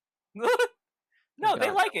listeners. No,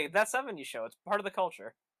 they like it. That 70s show. It's part of the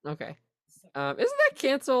culture. Okay. Isn't that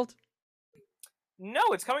canceled? No,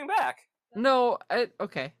 it's coming back. No,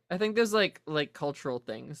 okay. I think there's like cultural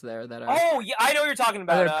things there that are. Oh yeah, I know what you're talking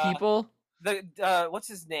about. Other people. The what's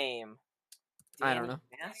his name? I don't know.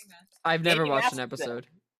 Mast? I've never Danny watched Mast an episode.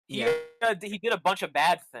 He Yeah. he did a bunch of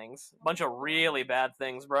bad things, a bunch of really bad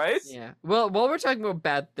things, Bryce. Yeah. Well, while we're talking about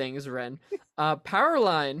bad things, Ren,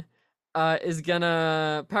 Powerline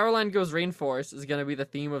Powerline Goes Rainforest is gonna be the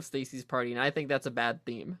theme of Stacy's party, and I think that's a bad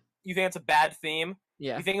theme. You think it's a bad theme?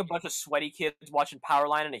 Yeah. You think a bunch of sweaty kids watching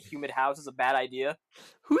Powerline in a humid house is a bad idea?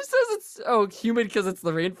 Who says it's humid because it's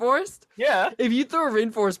the rainforest? Yeah, If you throw a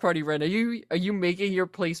rainforest party, Ren, are you making your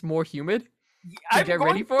place more humid to I'm get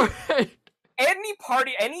going ready for it?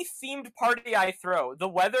 any themed party I throw, the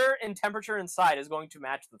weather and temperature inside is going to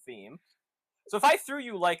match the theme. So if I threw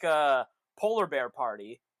you like a polar bear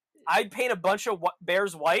party, I'd paint a bunch of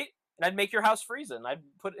bears white and I'd make your house freezing. I'd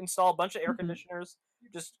install a bunch of air conditioners,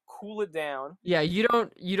 just cool it down. Yeah, you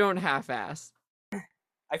don't half-ass.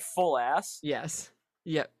 I full ass. Yes.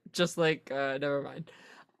 Yep. Just like never mind.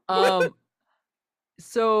 Um.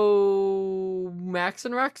 So Max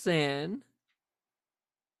and Roxanne.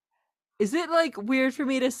 Is it like weird for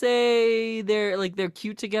me to say they're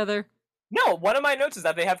cute together? No, one of my notes is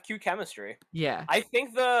that they have cute chemistry. Yeah. I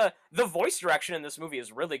think the voice direction in this movie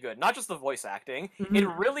is really good. Not just the voice acting. It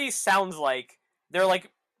Mhm. really sounds like they're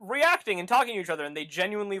like reacting and talking to each other and they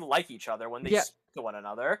genuinely like each other when they Yeah. speak to one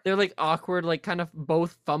another. They're like awkward, like kind of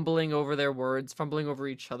both fumbling over their words, fumbling over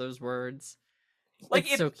each other's words. Like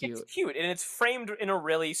It's so it's cute. cute and it's framed in a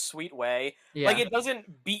really sweet way. Yeah. Like it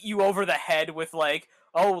doesn't beat you over the head with like,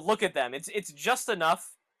 "Oh, look at them." It's just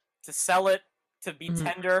enough to sell it, to be Mhm.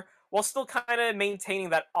 tender, while still kind of maintaining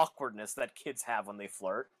that awkwardness that kids have when they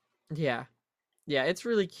flirt. Yeah. Yeah, it's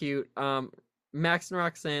really cute. Max and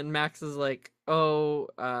Roxanne, Max is like, "Oh,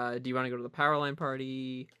 do you want to go to the Powerline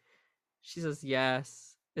party?" She says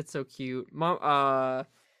yes. It's so cute.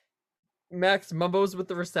 Max mumbles with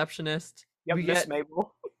the receptionist. Yep, We Miss get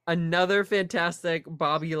Mabel. another fantastic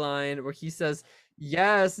Bobby line where he says,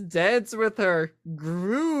 "Yes, dance with her,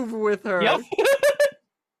 groove with her." Yep.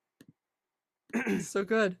 So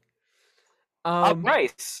good.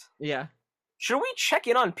 Bryce, Yeah. should we check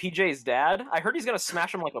in on PJ's dad? I heard he's gonna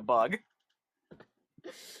smash him like a bug.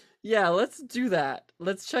 Yeah, let's do that.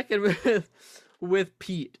 Let's check in with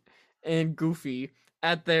Pete and Goofy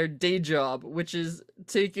at their day job, which is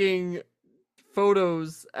taking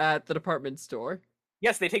photos at the department store.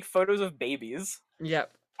 Yes, they take photos of babies.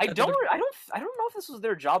 Yep. I At the don't de- I don't know if this was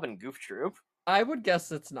their job in Goof Troop. I would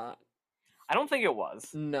guess it's not. I don't think it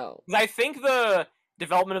was. No. 'Cause I think the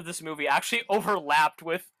development of this movie actually overlapped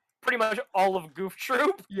with pretty much all of Goof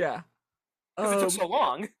Troop Yeah. because it took so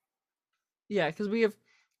long. Yeah, because we have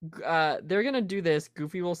they're gonna do this.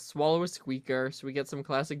 Goofy will swallow a squeaker, so we get some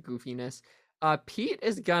classic goofiness. Pete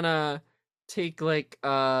is gonna take like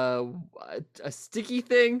a sticky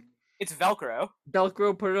thing, It's Velcro.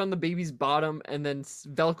 Velcro, put it on the baby's bottom, and then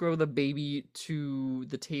Velcro the baby to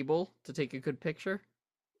the table to take a good picture.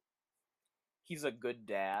 He's a good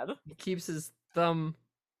dad. He keeps his thumb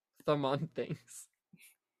on things.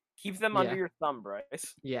 Keep them Yeah. under your thumb,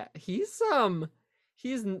 Bryce. Yeah, he's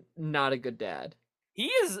not a good dad. He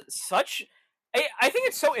is such. I think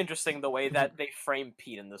it's so interesting the way that they frame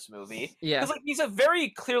Pete in this movie. Yeah. Because like he's a very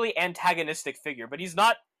clearly antagonistic figure, but he's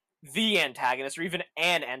not the antagonist or even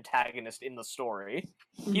an antagonist in the story.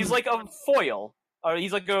 He's Mhm. like a foil, or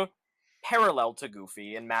he's like a parallel to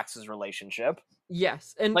Goofy and Max's relationship.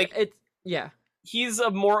 Yes, and like- it's yeah. He's a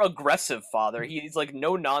more aggressive father. He's like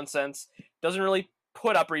no nonsense, doesn't really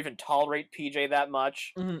put up or even tolerate PJ that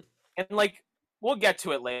much. Mhm. And like we'll get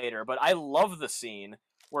to it later, but I love the scene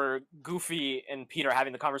where Goofy and Pete are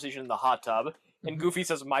having the conversation in the hot tub, and Mhm. Goofy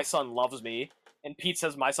says, "My son loves me," and Pete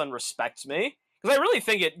says, "My son respects me." Because I really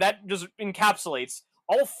think that just encapsulates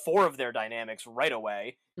all four of their dynamics right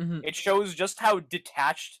away. Mhm. It shows just how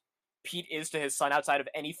detached Pete is to his son outside of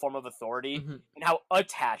any form of authority, Mhm. and how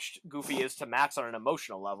attached Goofy is to Max on an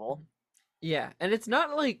emotional level. Yeah, and it's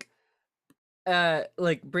not like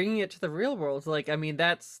bringing it to the real world. Like, I mean,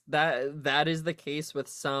 that is the case with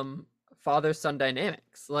some father-son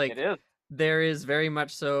dynamics. Like, It is. there is very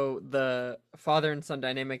much so the father and son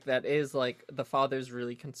dynamic that is like the father's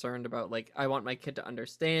really concerned about, like, I want my kid to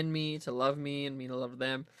understand me, to love me, and me to love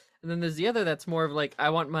them. And then there's the other that's more of like, I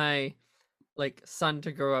want my like son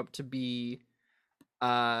to grow up to be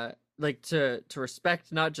like to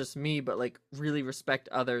respect not just me, but like really respect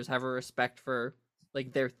others, have a respect for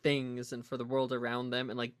like their things and for the world around them,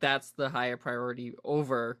 and like that's the higher priority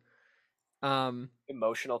over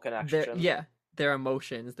Emotional their connection. their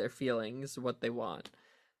emotions, their feelings, what they want.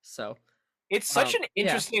 So It's such an yeah.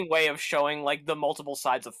 interesting way of showing like the multiple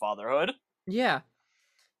sides of fatherhood. yeah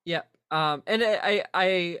and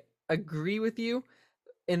I agree with you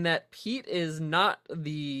in that Pete is not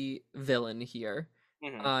the villain here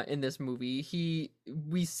Mhm. in this movie.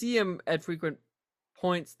 We see him at frequent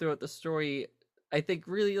points throughout the story, I think,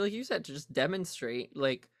 really, like you said, to just demonstrate,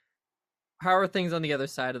 like, how are things on the other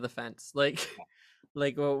side of the fence? Like,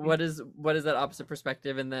 like, well, what is that opposite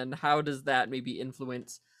perspective, and then how does that maybe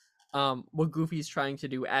influence what Goofy's trying to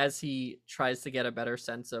do as he tries to get a better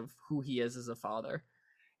sense of who he is as a father.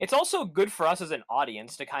 It's also good for us as an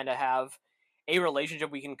audience to kind of have a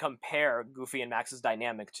relationship we can compare Goofy and Max's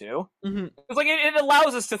dynamic to. Mm-hmm. It's like it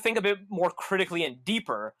allows us to think a bit more critically and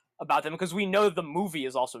deeper about them, because we know the movie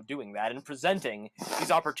is also doing that and presenting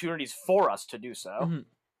these opportunities for us to do so. Mm-hmm.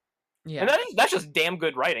 Yeah, And that's just damn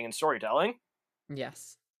good writing and storytelling.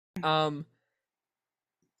 Yes. And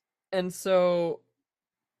so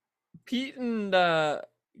Pete and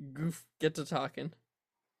Goof get to talking,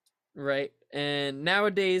 right? And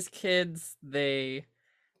nowadays kids, they,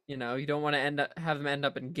 you don't want to have them end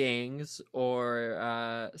up in gangs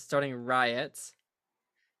or starting riots.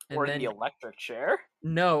 Or in the electric chair.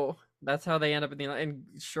 No, that's how they end up in the. And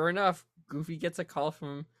sure enough, Goofy gets a call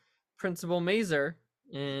from Principal Mazer,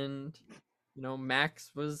 and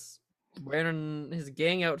Max was wearing his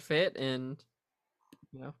gang outfit and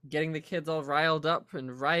getting the kids all riled up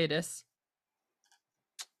and riotous.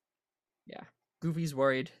 Yeah, Goofy's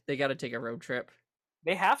worried. They got to take a road trip.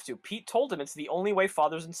 They have to. Pete told him it's the only way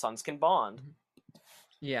fathers and sons can bond.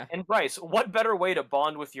 Yeah. And Bryce, what better way to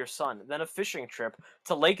bond with your son than a fishing trip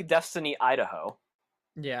to Lake Destiny, Idaho?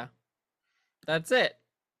 Yeah. That's it.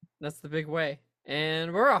 That's the big way.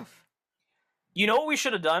 And we're off. You know what we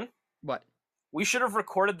should have done? What? We should have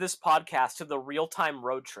recorded this podcast to the real-time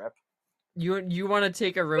road trip. You want to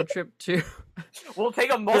take a road trip to? We'll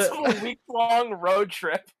take a multiple week-long road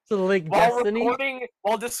trip to Lake while Destiny?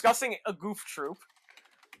 while discussing a goof troop.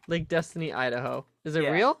 Lake Destiny, Idaho. Is it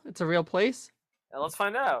real? It's a real place? Let's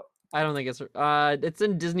find out. I don't think it's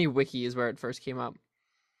in Disney Wiki is where it first came up.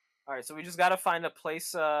 All right, so we just got to find a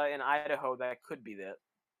place in Idaho that could be that.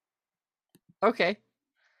 Okay.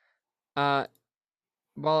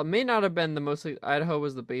 While it may not have been the mostly Idaho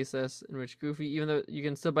was the basis in which Goofy, even though you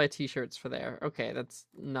can still buy t-shirts for there. Okay, that's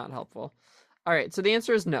not helpful. All right, so the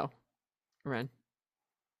answer is no, Ren.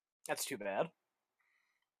 That's too bad.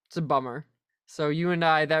 It's a bummer. So you and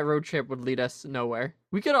I, that road trip would lead us nowhere.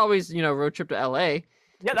 We could always, road trip to LA.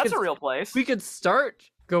 Yeah, that's a real place. We could start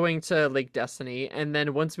going to Lake Destiny, and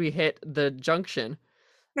then once we hit the junction,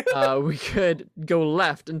 we could go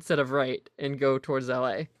left instead of right and go towards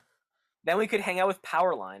LA. Then we could hang out with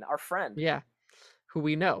Powerline, our friend. Yeah, who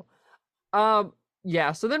we know.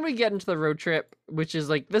 Yeah, so then we get into the road trip, which is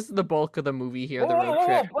like, this is the bulk of the movie here, the road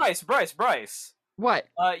trip. Bryce. What?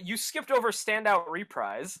 You skipped over Standout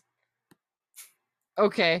Reprise.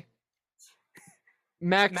 Okay.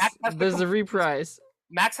 Max there's a reprise.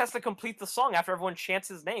 Max has to complete the song after everyone chants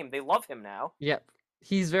his name. They love him now. Yep.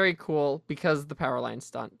 He's very cool because of the Powerline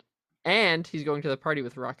stunt. And he's going to the party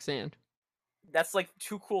with Roxanne. That's like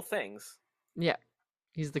two cool things. Yeah.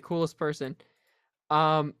 He's the coolest person.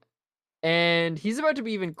 And he's about to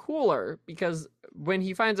be even cooler because when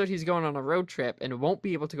he finds out he's going on a road trip and won't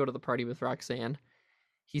be able to go to the party with Roxanne,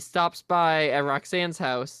 he stops by at Roxanne's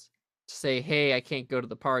house to say, hey, I can't go to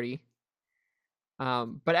the party.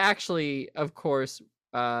 But actually, of course,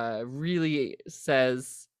 really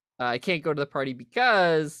says, I can't go to the party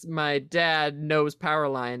because my dad knows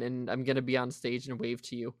Powerline and I'm going to be on stage and wave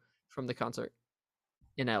to you from the concert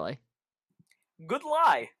in LA. Good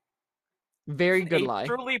lie. Very good lie.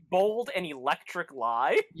 Truly bold and electric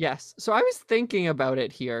lie. Yes. So I was thinking about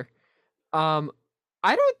it here. I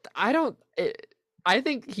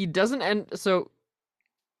think he doesn't end. So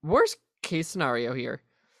worst case scenario here,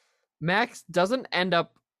 Max doesn't end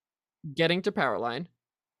up getting to Powerline.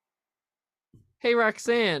 Hey,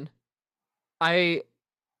 Roxanne, I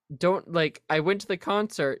went to the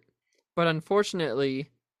concert, but unfortunately,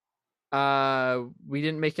 we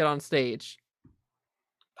didn't make it on stage.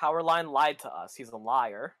 Powerline lied to us. He's a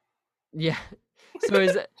liar. Yeah. So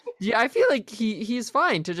I feel like he's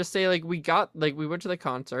fine to just say like we went to the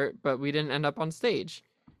concert, but we didn't end up on stage.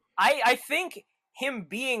 I think him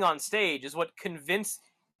being on stage is what convinced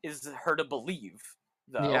her to believe,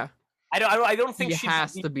 though. Yeah. I don't think he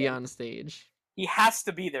has to be on stage. He has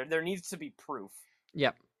to be there. There needs to be proof.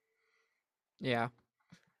 Yep. Yeah.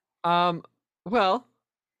 Well.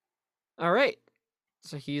 All right.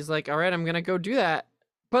 So he's like, all right, I'm gonna go do that.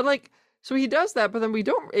 But like, so he does that, but then we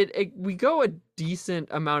don't. We go a decent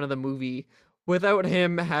amount of the movie without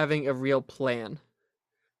him having a real plan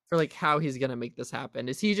for like how he's gonna make this happen.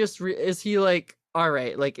 Is he just? Is he like, all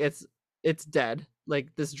right, like it's dead.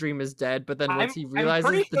 Like this dream is dead. But then once he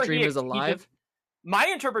realizes the dream is alive. My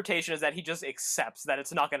interpretation is that he just accepts that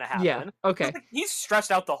it's not going to happen. Yeah. Okay. Like, he's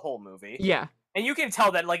stressed out the whole movie. Yeah. And you can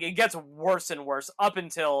tell that like it gets worse and worse up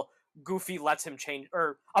until Goofy lets him change,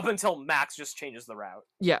 or up until Max just changes the route.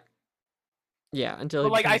 Yeah. Yeah, until he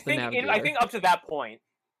But like becomes the navigator. I think up to that point,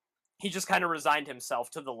 he just kind of resigned himself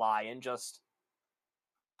to the lie and just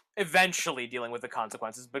eventually dealing with the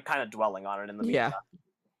consequences, but kind of dwelling on it in the meantime.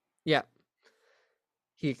 Yeah.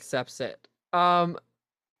 He accepts it. And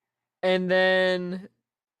then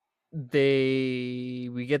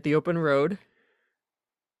we get the open road.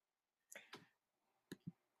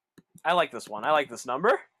 I like this one. I like this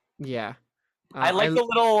number. Yeah. I like the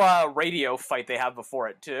little radio fight they have before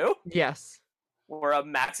it too. Yes. Where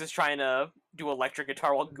Max is trying to do electric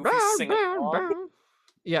guitar while Goofy's singing along.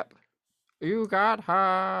 Yep. You got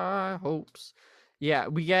high hopes. Yeah,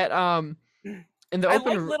 we get in the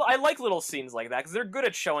open. I like little scenes like that because they're good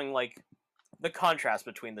at showing like the contrast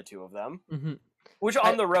between the two of them, which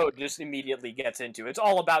on the road just immediately gets into. It's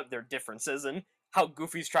all about their differences and how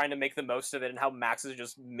Goofy's trying to make the most of it and how Max is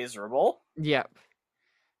just miserable. Yep.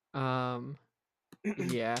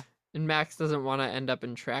 Yeah, and Max doesn't want to end up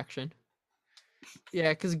in traction. Yeah,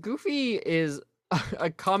 because Goofy is a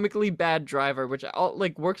comically bad driver, which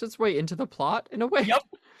like works its way into the plot in a way. Yep.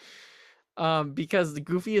 Because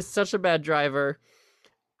Goofy is such a bad driver.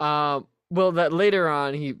 Well, that later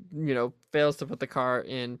on he fails to put the car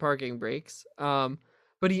in parking brakes.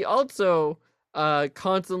 But he also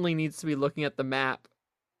constantly needs to be looking at the map,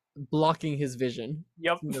 blocking his vision.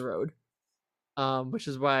 Yep. In the road. Which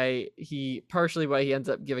is partially why he ends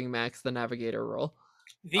up giving Max the navigator role.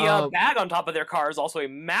 The bag on top of their car is also a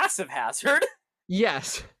massive hazard.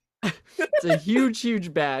 Yes. It's a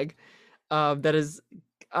huge bag. That is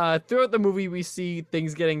throughout the movie we see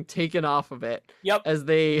things getting taken off of it. Yep. As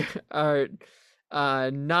they are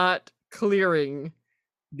not clearing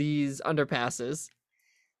these underpasses.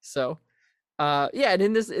 So yeah, and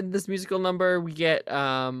in this musical number we get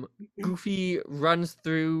Goofy runs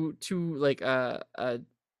through to like a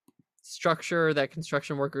structure that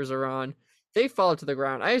construction workers are on. They fall to the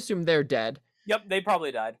ground. I assume they're dead. Yep, they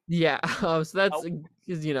probably died. Yeah, so that's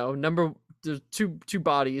number two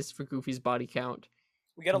bodies for Goofy's body count.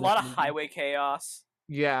 We get a lot of highway chaos.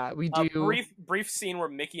 Yeah, we do. Brief scene where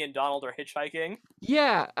Mickey and Donald are hitchhiking.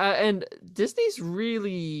 Yeah, and Disney's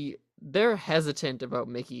they're hesitant about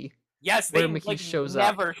Mickey. Yes, they Mickey shows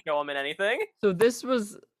never show him in anything. So this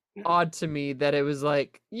was odd to me that it was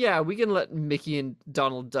like, yeah, we can let Mickey and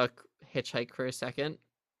Donald Duck hitchhike for a second.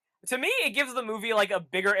 To me, it gives the movie like a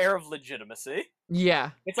bigger air of legitimacy.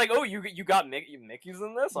 Yeah, it's like, oh, you got Mickey's in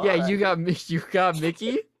this. All right. you got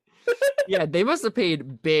Mickey. Yeah, they must have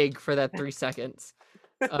paid big for that 3 seconds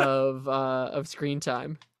of screen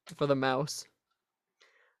time for the mouse.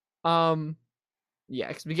 Yeah,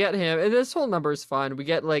 because we get him, and this whole number is fun. We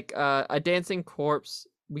get like a dancing corpse.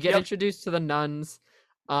 We get introduced to the nuns.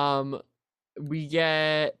 We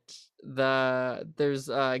get there's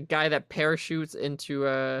a guy that parachutes into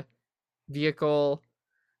a vehicle.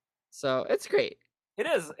 So it's great. It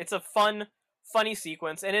is. It's a funny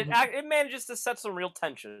sequence, and it manages to set some real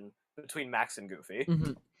tension between Max and Goofy,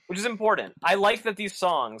 which is important. I like that these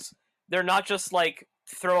songs, they're not just like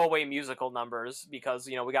throwaway musical numbers because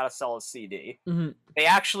we gotta sell a CD. They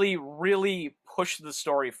actually really push the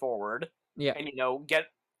story forward. Yeah, and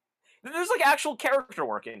there's like actual character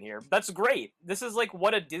work in here. That's great. This is like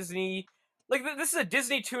what a Disney. Like, this is a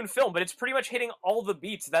Disney Toon film, but it's pretty much hitting all the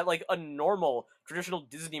beats that, like, a normal, traditional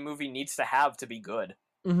Disney movie needs to have to be good.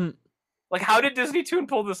 Like, how did Disney Toon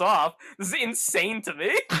pull this off? This is insane to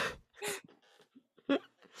me.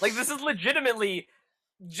 Like, this is legitimately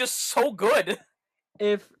just so good.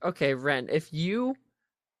 Ren, if you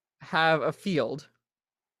have a field,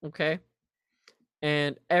 okay,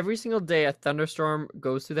 and every single day a thunderstorm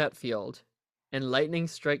goes through that field, and lightning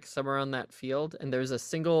strikes somewhere on that field, and there's a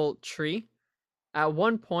single tree, at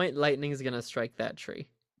one point, lightning is going to strike that tree.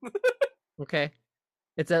 Okay?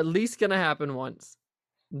 It's at least going to happen once.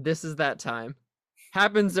 This is that time.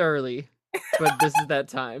 Happens early, but this is that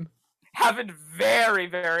time. Happened very,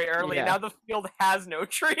 very early. Yeah. Now the field has no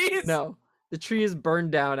trees. No. The tree is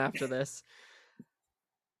burned down after this.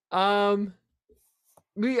 We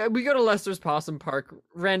go to Lester's Possum Park.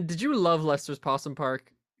 Ren, did you love Lester's Possum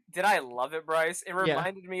Park? Did I love it, Bryce? It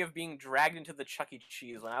reminded me of being dragged into the Chuck E.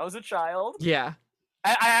 Cheese when I was a child. Yeah.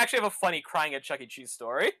 I actually have a funny crying at Chuck E. Cheese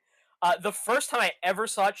story. The first time I ever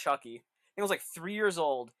saw Chucky, I think I was like 3 years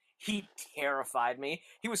old. He terrified me.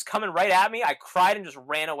 He was coming right at me. I cried and just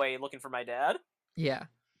ran away looking for my dad. Yeah.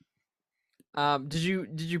 Did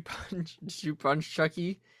you punch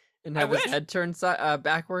Chucky and have his head turned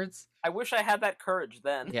backwards? I wish I had that courage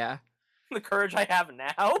then. Yeah. The courage I have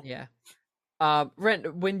now. Yeah.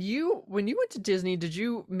 Ren, when you went to Disney, did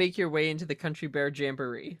you make your way into the Country Bear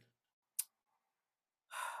Jamboree?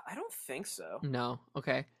 I don't think so. No.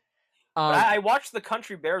 Okay. But Um, I watched the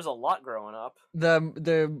Country Bears a lot growing up.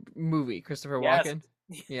 the movie Christopher Yes, Walken.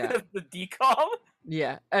 Yeah. the decom.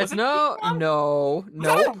 Yeah. Was it No, decom? no, Was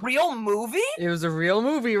that a nope. real movie? It was a real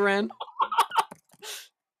movie, Ren.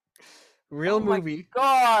 Real Oh my movie.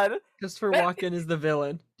 god! Christopher That- Walken is the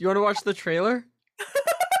villain. Do you want to watch the trailer?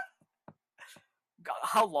 God,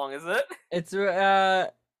 how long is it? It's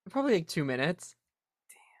probably like 2 minutes.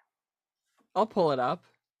 I'll pull it up.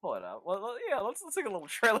 Pull it up. Well, yeah, let's take a little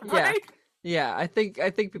trailer Yeah. break. Yeah, I think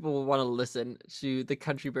people will want to listen to the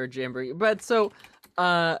Country Bear Jamboree. But so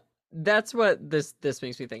that's what this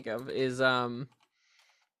makes me think of is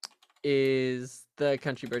the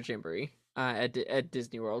Country Bear Jamboree at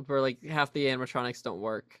Disney World, where like half the animatronics don't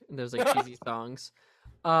work and there's like cheesy songs.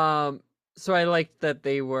 So I liked that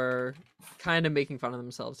they were kind of making fun of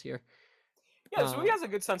themselves here. Yeah, this movie has a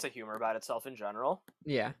good sense of humor about itself in general.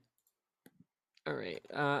 Yeah. All right.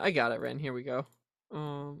 I got it, Ren. Here we go.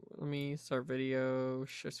 Let me start video,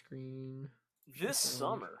 share screen. This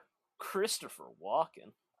summer, Christopher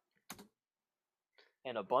Walken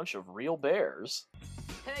and a bunch of real bears.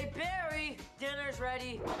 Hey, Barry, dinner's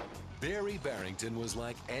ready. Barry Barrington was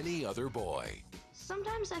like any other boy.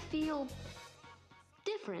 Sometimes I feel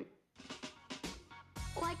different.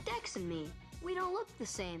 Like Dex and me. We don't look the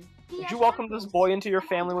same. Would you welcome this boy into your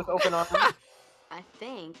family with open arms? I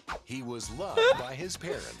think. He was loved by his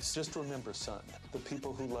parents Just remember, son, the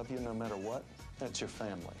people who love you no matter what, that's your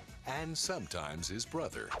family. and sometimes his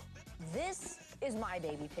brother. This is my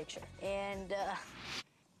baby picture, and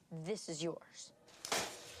this is yours.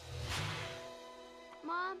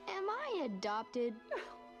 Mom, am I adopted?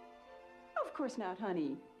 Of course not,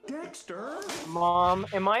 honey. Mom,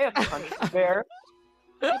 am I a country bear?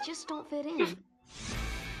 I just don't fit in.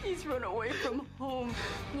 He's run away from home.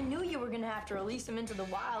 You knew you were gonna have to release him into the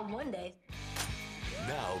wild one day.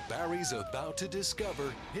 Now Barry's about to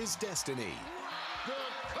discover his destiny. The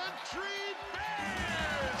Country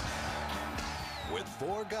Bears! With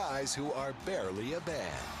 4 guys who are barely a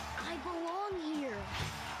band. I belong here.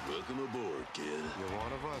 Welcome aboard, kid. You're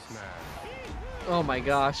one of us now. Oh my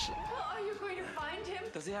gosh. Are you going to find him?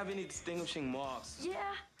 Does he have any distinguishing marks? Yeah,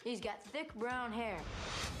 he's got thick brown hair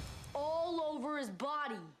all over his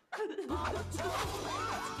body.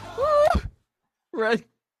 Ren,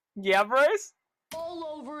 Yeah, Bryce? All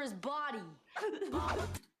over his body.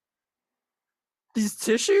 these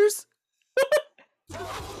tissues? You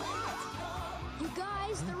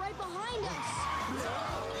guys, they're right behind us.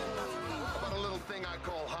 How about a little thing I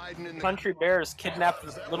call hiding in the Country bears kidnapped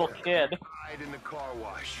this little kid. hide in the car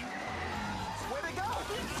wash.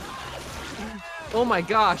 Oh my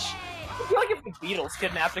gosh. I feel like if the Beatles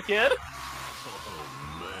kidnapped a kid.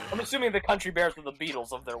 I'm assuming the country bears are the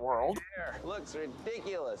Beatles of their world. Looks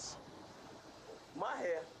ridiculous. My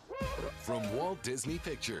hair. From Walt Disney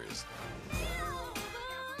Pictures.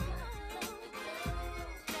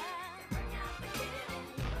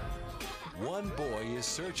 One boy is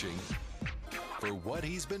searching for what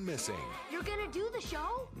he's been missing. You're gonna do the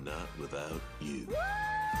show? Not without you.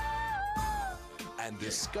 And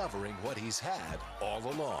discovering what he's had all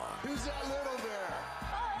along. Who's that little bear?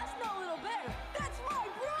 Oh, that's no little bear. That's my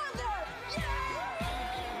brother.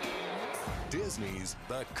 Yeah! Disney's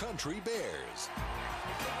The Country Bears.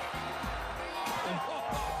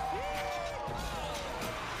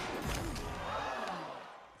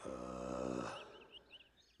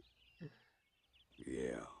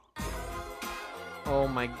 Yeah. Oh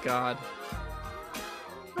my god.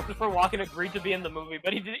 Christopher Walken agreed to be in the movie,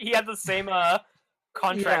 but he had the same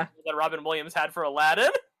contract that Robin Williams had for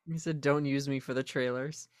Aladdin. He said, "Don't use me for the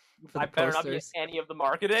trailers, for I the better not be in posters." any of the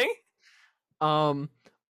marketing. Oh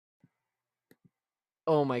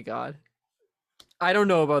my god. I don't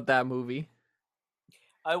know about that movie.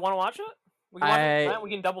 I want to watch it. We can, watch it I- tonight. We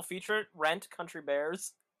can double feature it. Rent Country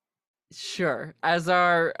Bears. Sure. As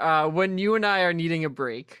our when you and I are needing a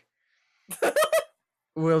break,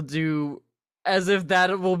 we'll do as if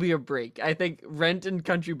that will be a break. I think Rent and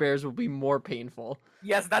Country Bears will be more painful.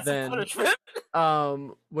 Yes, that's the Then- punishment.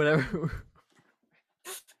 Whatever.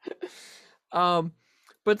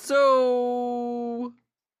 But so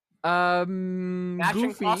Matching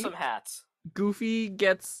Goofy, possum hats. Goofy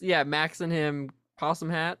gets Max and him possum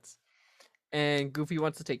hats, and Goofy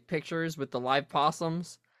wants to take pictures with the live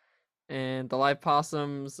possums, and the live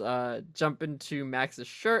possums jump into Max's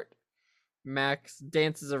shirt. Max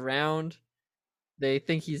dances around. They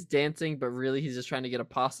think he's dancing, but really he's just trying to get a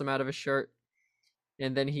possum out of his shirt.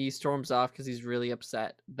 And then he storms off because he's really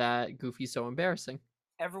upset that Goofy's so embarrassing.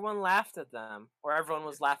 Everyone laughed at them, or everyone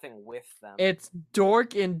was laughing with them. It's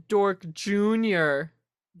Dork and Dork Jr.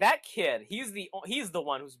 That kid, he's the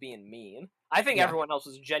one who's being mean. I think Yeah. everyone else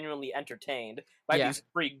was genuinely entertained by Yeah. these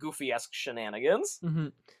pretty goofy-esque shenanigans.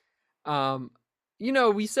 You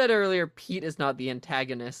know, we said earlier Pete is not the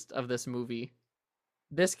antagonist of this movie.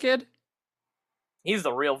 This kid? He's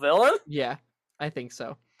the real villain. Yeah, I think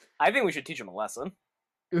so. I think we should teach him a lesson.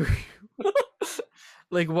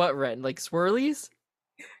 Like what, Ren? Like swirlies?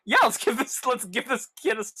 Yeah, let's give this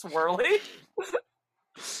kid a swirly.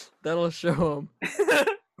 That'll show him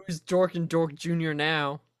who's Dork and Dork Jr.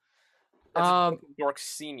 now. That's Dork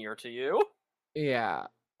Senior to you. Yeah.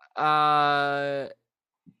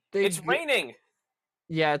 It's raining.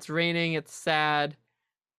 Yeah, it's raining. It's sad.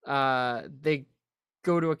 They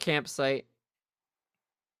go to a campsite,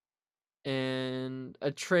 and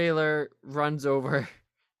a trailer runs over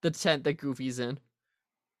the tent that Goofy's in.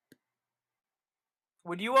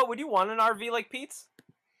 Would you want an RV like Pete's?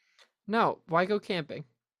 No, why go camping?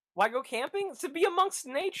 Why go camping? To be amongst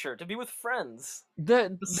nature, to be with friends.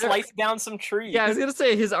 To Slice down some trees. Yeah, I was gonna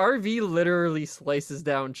say his RV literally slices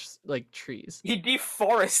down like trees. He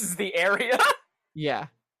deforests the area. Yeah,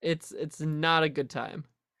 it's not a good time.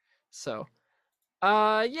 So,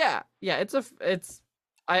 yeah,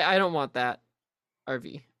 I don't want that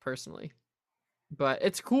RV personally, but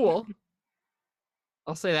it's cool.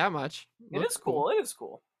 I'll say that much. It is cool. It is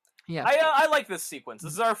cool. Yeah, I like this sequence.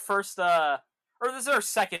 This is our first or this is our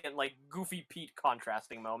second like Goofy Pete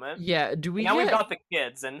contrasting moment. Yeah, do we now get... we've got the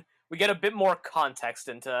kids and we get a bit more context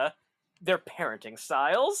into their parenting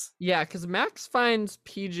styles. Yeah, because Max finds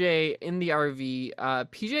PJ in the RV.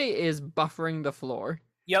 PJ is buffering the floor.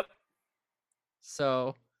 Yep.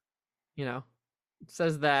 So, you know, it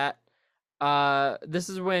says that. This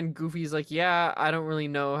is when Goofy's like, yeah, I don't really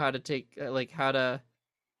know how to take, how to,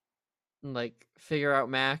 figure out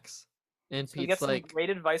Max. And So we Pete's get some like, great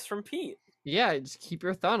advice from Pete. yeah, just keep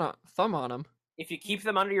your thumb on him. If you keep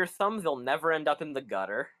them under your thumb, they'll never end up in the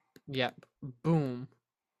gutter. Yep. Boom.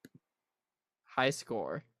 High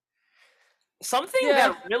score. Something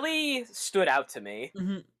that really stood out to me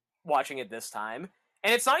Mhm. watching it this time,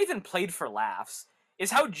 and it's not even played for laughs,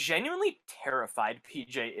 is how genuinely terrified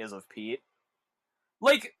PJ is of Pete.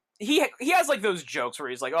 Like, he has, those jokes where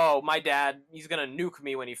he's like, oh, my dad, he's gonna nuke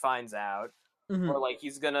me when he finds out. Mhm. Or,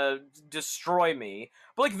 he's gonna destroy me.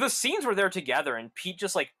 But, the scenes where they're together and Pete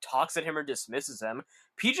just, talks at him or dismisses him,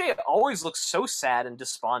 PJ always looks so sad and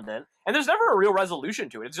despondent, and there's never a real resolution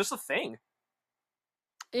to it. It's just a thing.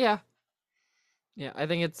 Yeah. Yeah, I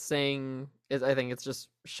think it's just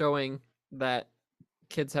showing that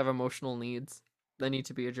kids have emotional needs that need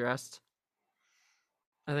to be addressed.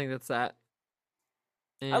 I think that's that.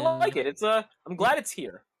 I like it. I'm glad it's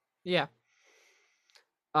here. Yeah.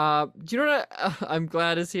 Do you know what I'm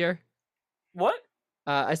glad is here? What?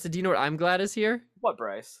 I said, do you know what I'm glad is here? What,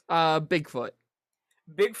 Bryce? Bigfoot.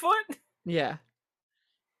 Bigfoot? Yeah.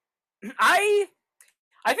 I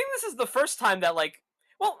think this is the first time that,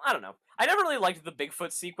 well, I don't know. I never really liked the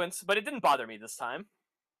Bigfoot sequence, but it didn't bother me this time.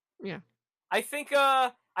 Yeah. I think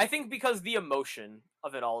because the emotion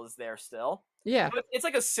of it all is there still. Yeah. But it's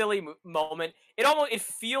like a silly moment. It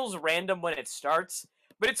feels random when it starts,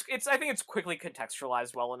 but I think it's quickly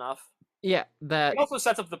contextualized well enough. Yeah, It also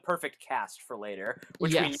sets up the perfect cast for later,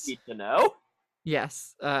 which we Yes. need to know.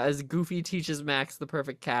 Yes, as Goofy teaches Max the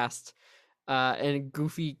perfect cast, and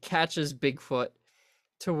Goofy catches Bigfoot,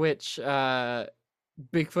 to which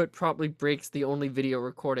Bigfoot promptly breaks the only video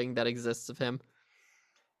recording that exists of him,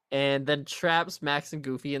 and then traps Max and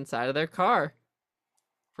Goofy inside of their car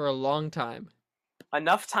for a long time.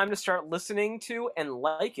 Enough time to start listening to and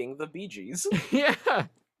liking the Bee Gees. Yeah.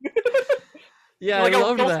 Yeah, like I a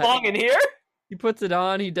love real that. song in here. He puts it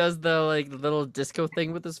on. He does the little disco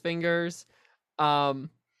thing with his fingers. Yeah,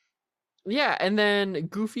 and then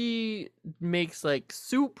Goofy makes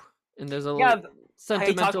soup, and there's a little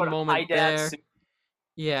sentimental moment there. Soup.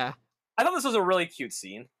 Yeah, I thought this was a really cute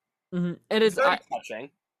scene. and It's very touching.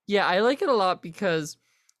 Yeah, I like it a lot because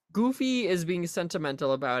Goofy is being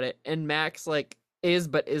sentimental about it, and Max is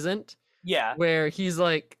but isn't. Yeah. Where he's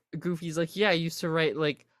Goofy's yeah, I used to write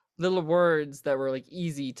little words that were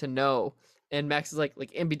easy to know, and Max is like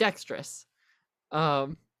ambidextrous.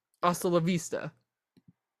 Hasta la vista.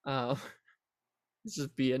 It's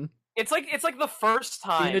just being. It's like the first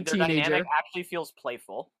time their dynamic actually feels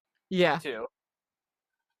playful. Yeah. Too.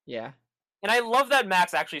 Yeah. And I love that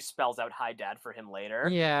Max actually spells out "Hi, Dad" for him later.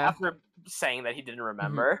 Yeah. After saying that he didn't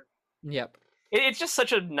remember. Yep. It's just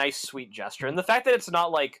such a nice, sweet gesture, and the fact that it's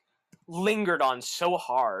not lingered on so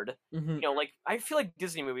hard. Mm-hmm. I feel like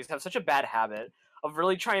Disney movies have such a bad habit of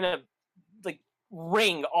really trying to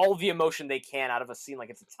wring all the emotion they can out of a scene like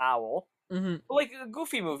it's a towel. Mm-hmm. But like a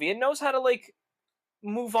Goofy movie, it knows how to like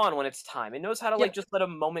move on when it's time. It knows how to Yeah. like just let a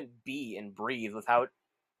moment be and breathe without,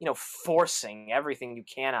 forcing everything you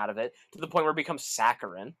can out of it to the point where it becomes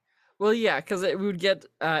saccharine. Well, yeah, because we would get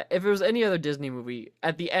if it was any other Disney movie,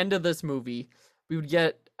 at the end of this movie, we would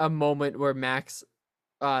get a moment where Max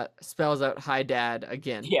spells out "Hi, Dad"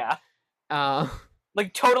 again. Yeah. Uh,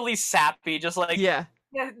 Like totally sappy, just like yeah.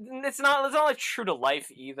 Yeah, it's not like true to life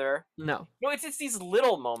either. No. No, it's these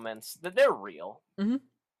little moments that they're real.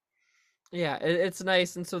 Yeah, it's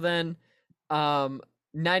nice. And so then,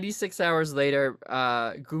 96 hours later,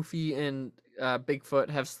 Goofy and Bigfoot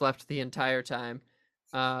have slept the entire time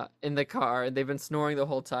in the car, and they've been snoring the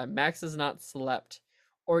whole time. Max has not slept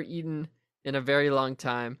or eaten in a very long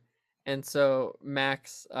time. And so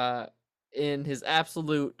Max, in his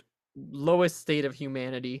absolute lowest state of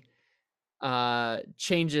humanity,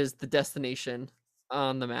 changes the destination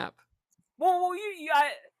on the map. Well,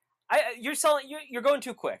 you're going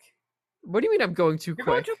too quick. What do you mean I'm going too You're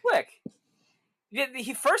quick? going too quick.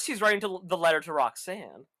 He's writing the letter to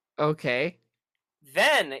Roxanne. Okay.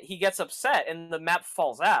 Then he gets upset and the map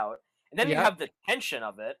falls out, and then you Yep. have the tension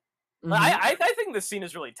of it. Mhm. I think this scene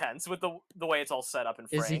is really tense with the way it's all set up and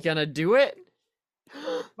framed. Is he gonna do it?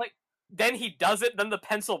 Like then he does it, then the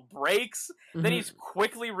pencil breaks, then Mhm. he's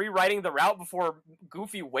quickly rewriting the route before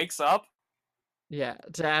Goofy wakes up. Yeah,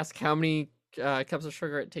 to ask how many cups of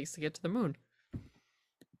sugar it takes to get to the moon.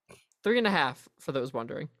 3.5 for those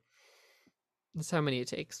wondering. That's how many it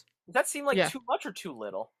takes. Does that seem like Yeah. too much or too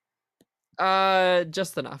little?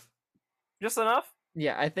 Just enough. Just enough?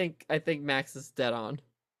 Yeah, I think Max is dead on.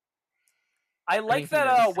 I like think he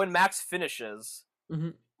that is. when Max finishes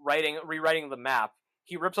Mhm. rewriting the map,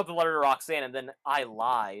 he rips up the letter to Roxanne, and then "I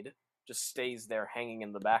lied" just stays there hanging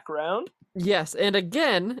in the background. Yes, and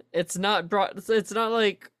again, it's not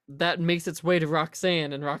like that makes its way to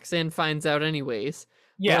Roxanne and Roxanne finds out anyways.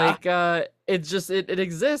 Yeah, Like it's just it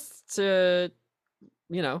exists to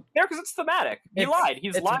yeah, because it's thematic. He It's- lied.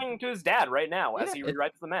 He's it's- lying to his dad right now as Yeah, he it-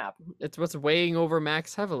 rewrites the map. it's what's weighing over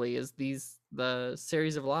Max heavily is the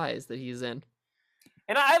series of lies that he's in.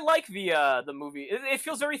 And I like the movie. It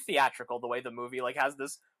feels very theatrical the way the movie like has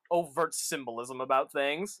this overt symbolism about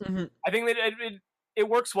things. Mhm. I think that it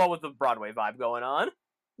works well with the Broadway vibe going on.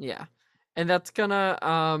 Yeah. And that's gonna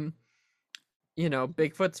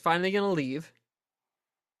Bigfoot's finally gonna leave.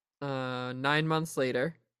 9 months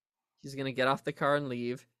later, he's gonna get off the car and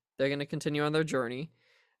leave. They're gonna continue on their journey.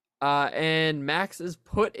 And Max is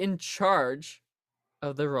put in charge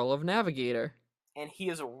of the role of navigator. And he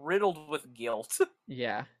is riddled with guilt.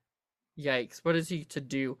 Yeah. Yikes. What is he to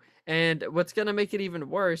do? And what's gonna make it even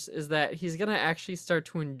worse is that he's gonna actually start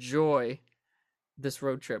to enjoy this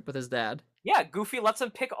road trip with his dad. Yeah, Goofy lets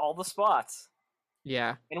him pick all the spots.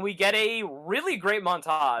 Yeah. And we get a really great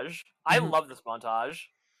montage. I Mhm. love this montage.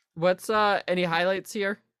 What's any highlights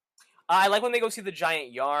here? I like when they go see the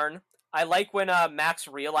giant yarn. I like when Max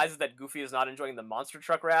realizes that Goofy is not enjoying the monster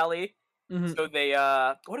truck rally. Mhm. So they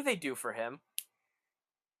what do they do for him?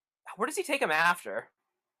 Where does he take him after?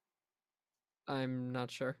 I'm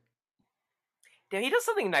not sure. Yeah, he does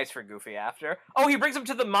something nice for Goofy after. Oh, he brings him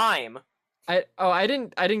to the mime. I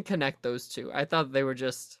didn't connect those two. I thought they were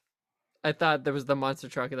just I thought there was the monster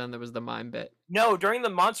truck and then there was the mime bit. No, during the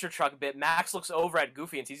monster truck bit, Max looks over at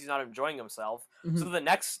Goofy and sees he's not enjoying himself. So Mhm. the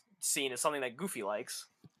next scene is something that Goofy likes.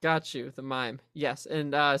 Got you, the mime. Yes,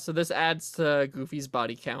 and so this adds to Goofy's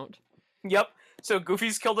body count. Yep. So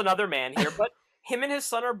Goofy's killed another man here, but him and his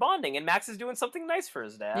son are bonding, and Max is doing something nice for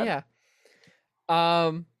his dad. Yeah.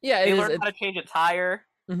 Yeah, They it is. learn how to change a tire.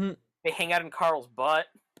 Mhm. They hang out in Carl's butt.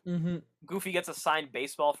 Mhm. Goofy gets a signed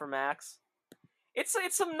baseball for Max. It's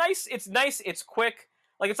nice. It's quick.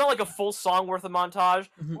 Like it's not like a full song worth of montage.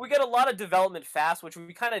 Mhm. We get a lot of development fast, which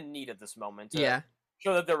we kind of need at this moment. To Yeah.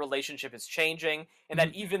 show that their relationship is changing, and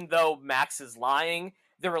that even though Max is lying,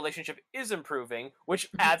 their relationship is improving, which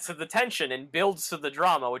adds to the tension and builds to the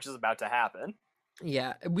drama, which is about to happen.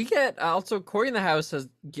 Yeah, we get also Corey in the House has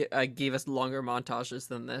gave us longer montages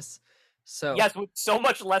than this. So Yes, with so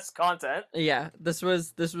much less content. yeah, this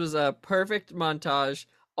was a perfect montage.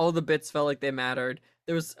 All the bits felt like they mattered.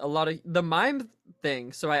 There was a lot of the mime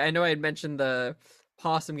thing. So I know I had mentioned the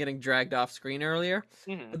possum getting dragged off screen earlier.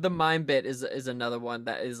 Mhm. But the mime bit is another one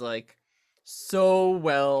that is like so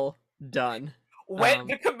well done. When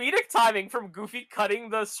the comedic timing from Goofy cutting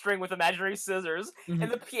the string with imaginary scissors Mhm.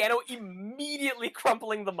 and the piano immediately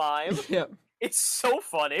crumpling the mime, Yep. it's so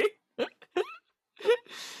funny.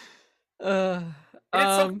 Uh, And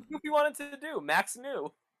it's something Goofy wanted to do. Max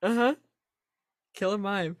knew. Kill a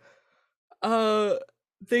mime.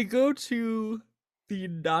 They go to the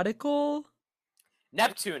nautical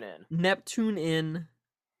Neptune in. Neptune Inn,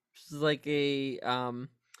 which is like a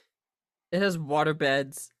it has water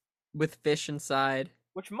beds with fish inside.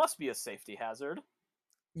 Which must be a safety hazard.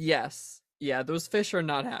 Yes. Yeah, those fish are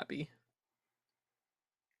not happy.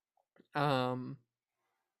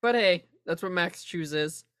 But hey, that's what Max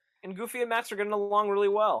chooses. And Goofy and Max are getting along really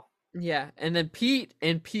well. Yeah, and then Pete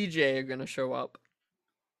and PJ are gonna show up.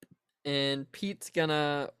 And Pete's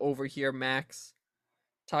gonna overhear Max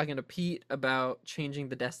talking to Pete about changing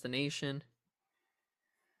the destination.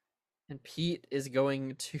 And Pete is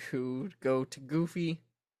going to go to Goofy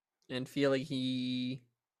and feel like he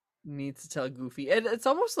needs to tell Goofy. And it's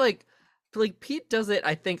almost like Pete does it,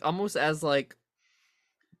 I think, almost as like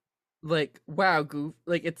wow,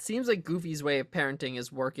 like it seems like Goofy's way of parenting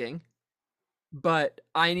is working, but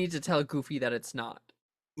I need to tell Goofy that it's not.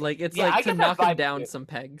 Like it's Yeah, I like to get that knock him vibe down too. some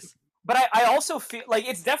pegs. But I also feel like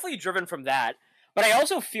it's definitely driven from that. But I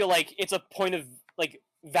also feel like it's a point of like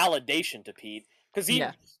validation to Pete because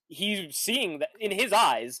he's seeing that in his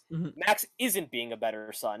eyes, Mhm. Max isn't being a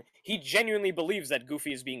better son. He genuinely believes that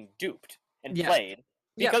Goofy is being duped and Yeah. played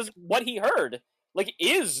Yeah. because what he heard like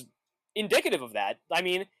is indicative of that. I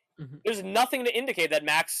mean, Mhm. there's nothing to indicate that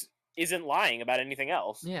Max isn't lying about anything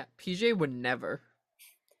else. Yeah, PJ would never.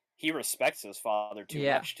 He respects his father too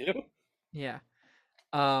Yeah. much too. Yeah.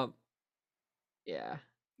 Yeah.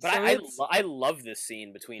 But So I love this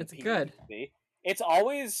scene between it's Pete good. and Goofy. It's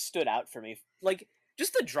always stood out for me. Like,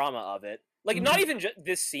 just the drama of it. Like, not even just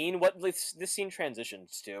this scene, what this scene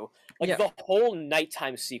transitions to. Like, Yeah. the whole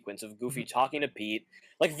nighttime sequence of Goofy talking to Pete.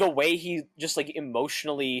 Like, the way he just, like,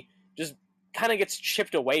 emotionally just kind of gets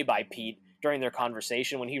chipped away by Pete during their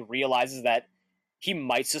conversation when he realizes that he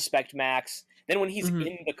might suspect Max. Then when he's Mhm.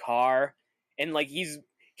 in the car and, like, he's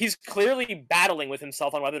clearly battling with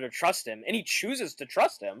himself on whether to trust him, and he chooses to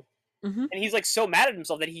trust him. Mhm. And he's like so mad at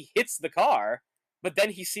himself that he hits the car, but then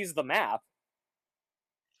he sees the map.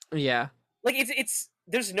 Yeah. Like it's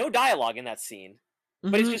there's no dialogue in that scene,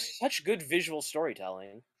 but it's Mhm. just such good visual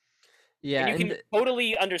storytelling. Yeah, And you can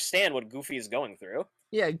totally understand what Goofy is going through.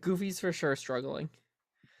 yeah, Goofy's for sure struggling.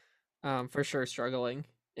 For sure struggling,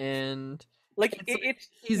 and Like it's it's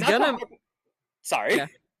he's not to gonna. harp- Sorry, Yeah,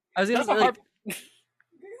 I was gonna not say to like, harp-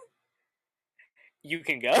 You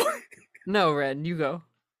can go. no, Ren, you go.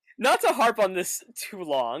 Not to harp on this too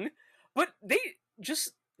long, but they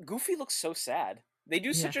just Goofy looks so sad. They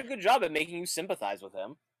do such a good job at making you sympathize with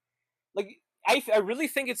him. Like I really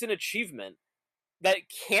think it's an achievement that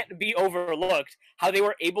can't be overlooked. How they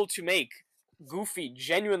were able to make Goofy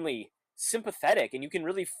genuinely sympathetic, and you can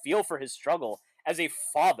really feel for his struggle as a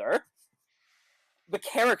father. The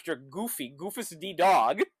character Goofy, Goofus D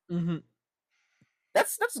Dog. Mm-hmm.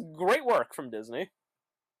 That's great work from Disney.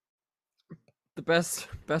 The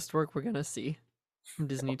best work we're gonna see from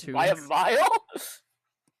Disney Toons. By a mile.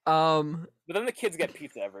 But then the kids get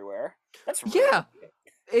pizza everywhere. That's rude. Yeah,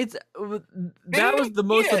 it's that was the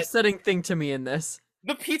most upsetting thing to me in this.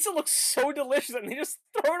 The pizza looks so delicious, and they just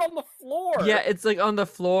throw it on the floor. Yeah, it's like on the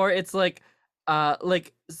floor. It's like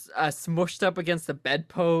smushed up against the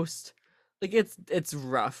bedpost. Like it's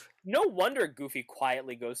rough. No wonder Goofy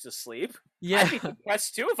quietly goes to sleep. Yeah. I'd be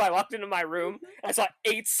depressed too if I walked into my room and I saw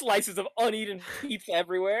 8 slices of uneaten pizza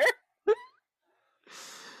everywhere.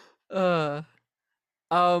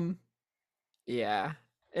 Yeah.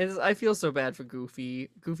 I feel so bad for Goofy.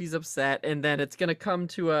 Goofy's upset, and then it's gonna come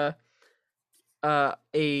to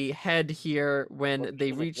a head here when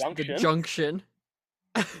they reach the junction.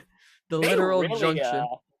 The literal junction.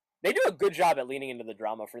 They do a good job at leaning into the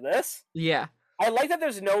drama for this. Yeah. I like that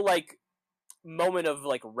there's no like moment of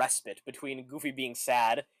like respite between Goofy being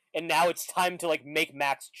sad and now it's time to like make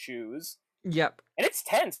Max choose. Yep. And it's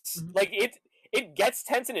tense. Like it gets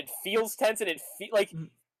tense and it feels tense and like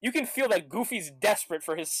you can feel that Goofy's desperate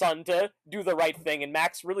for his son to do the right thing and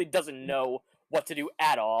Max really doesn't know what to do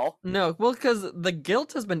at all. No, well, because the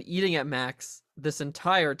guilt has been eating at Max this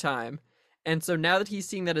entire time. And so now that he's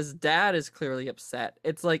seeing that his dad is clearly upset,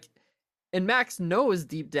 it's like, and Max knows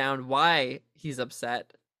deep down why he's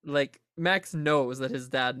upset. Like, Max knows that his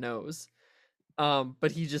dad knows.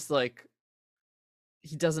 But he just like,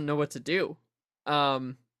 he doesn't know what to do.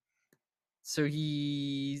 So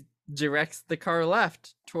he directs the car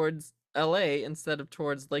left towards LA instead of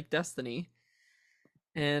towards Lake Destiny.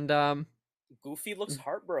 And, Goofy looks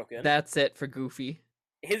heartbroken. That's it for Goofy.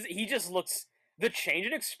 He just looks, the change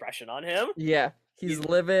in expression on him. Yeah, he's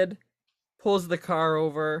livid, pulls the car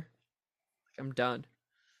over. I'm done.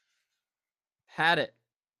 Had it.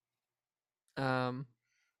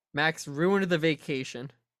 Max ruined the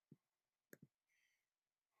vacation.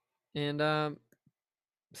 And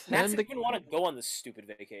Max And didn't even want to go on this stupid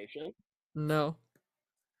vacation. no,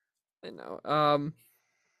 I know.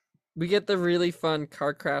 We get the really fun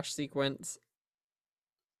car crash sequence.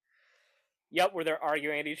 Yep, where they're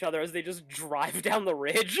arguing at each other as they just drive down the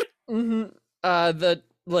ridge. Mm-hmm.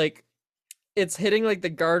 It's hitting like the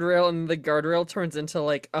guardrail, and the guardrail turns into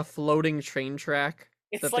like a floating train track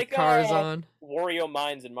It's that like the car is on. Wario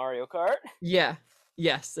Mines in Mario Kart. Yeah.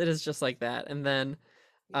 Yes, it is just like that. And then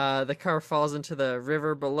the car falls into the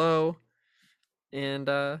river below, and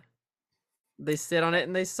they sit on it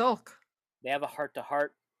and they sulk. They have a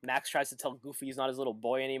heart-to-heart. Max tries to tell Goofy he's not his little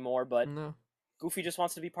boy anymore, but No. Goofy just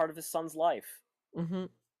wants to be part of his son's life. Mm-hmm.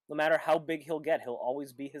 No matter how big he'll get, he'll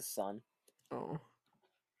always be his son. Oh.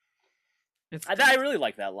 It's I really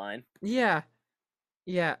like that line. yeah.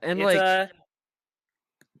 Yeah, and It's, like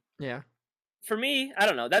yeah. for me, I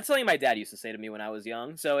don't know. That's something my dad used to say to me when I was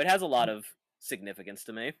young, so it has a lot of significance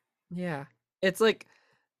to me. Yeah. It's like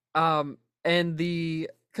and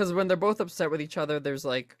cuz when they're both upset with each other, there's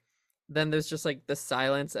just like the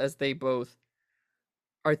silence as they both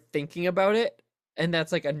are thinking about it. And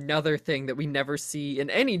that's like another thing that we never see in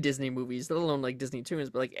any Disney movies, let alone like Disney Toons,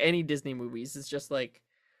 but like any Disney movies. It's just like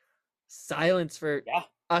silence for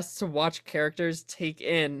us to watch characters take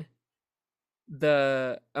in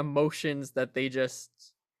the emotions that they just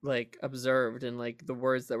like observed, and like the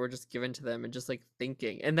words that were just given to them, and just like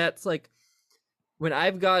thinking. And that's like when I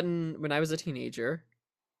was a teenager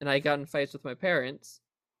and I got in fights with my parents,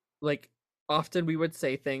 like often we would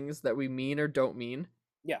say things that we mean or don't mean.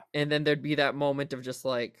 Yeah. And then there'd be that moment of just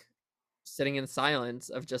like sitting in silence,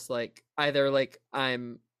 of just like either like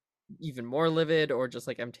I'm even more livid, or just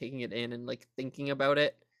like I'm taking it in and like thinking about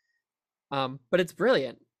it. But it's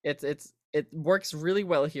brilliant. It works really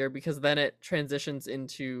well here, because then it transitions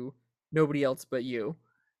into Nobody Else But You,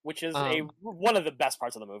 which is one of the best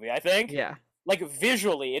parts of the movie, I think. Yeah. Like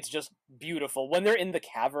visually, it's just beautiful when they're in the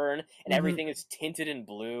cavern and Mhm. everything is tinted in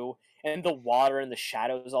blue, and the water and the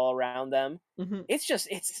shadows all around them. Mhm. It's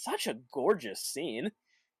such a gorgeous scene.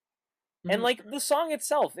 And Mhm. like the song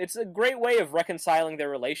itself, it's a great way of reconciling their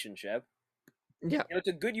relationship. Yeah. You know, it's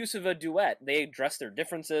a good use of a duet. They address their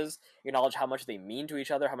differences, acknowledge how much they mean to each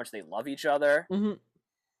other, how much they love each other. Mhm.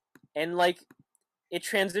 And like it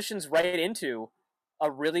transitions right into a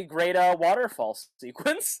really great waterfall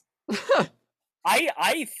sequence.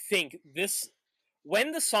 I think this,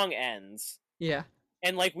 when the song ends, Yeah.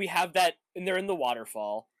 and like we have that, and they're in the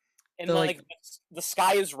waterfall, and The, like like- the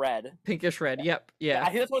sky is red. Pinkish red. Yep. Yeah. I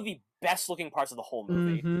think that's one of the best looking parts of the whole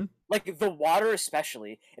movie. Mhm. Like the water,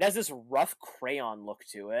 especially, it has this rough crayon look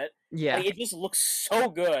to it. Yeah. Like, it just looks so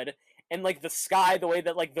good. And like the sky, the way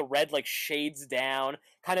that like the red like shades down,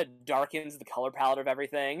 kind of darkens the color palette of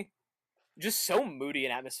everything. Just so moody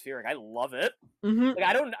and atmospheric. I love it. Mhm.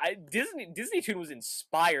 Like Disney Toon was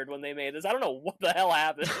inspired when they made this. I don't know what the hell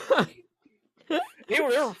happened. they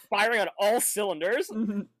were firing on all cylinders.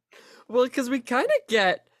 Mhm. Well, because we kind of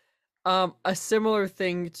get a similar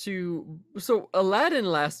thing to, so Aladdin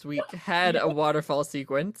last week had a waterfall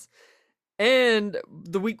sequence, and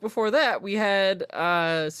the week before that we had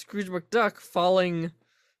Scrooge McDuck falling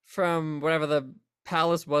from whatever the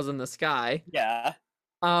palace was in the sky. Yeah.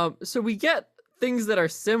 So we get things that are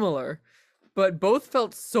similar, but both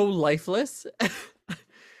felt so lifeless.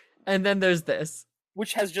 And then there's this,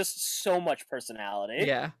 which has just so much personality.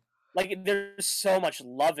 Yeah. Like there's so much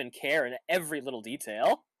love and care in every little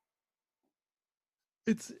detail.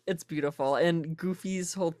 It's beautiful. And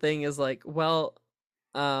Goofy's whole thing is like, well,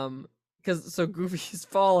 because so Goofy's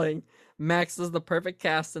falling, Max does the perfect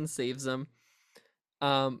cast and saves him.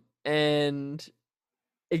 And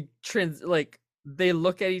it like they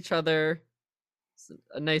look at each other, it's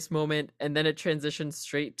a nice moment, and then it transitions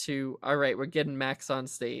straight to, all right, we're getting Max on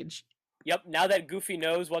stage. Yep, now that Goofy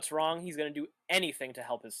knows what's wrong, he's gonna do anything to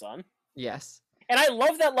help his son. Yes. And I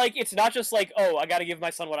love that, like, it's not just like, oh, I gotta give my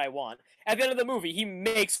son what I want. At the end of the movie, he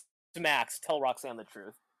makes Max tell Roxanne the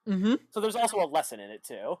truth. Mm-hmm. So there's also a lesson in it,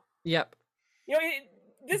 too. Yep. You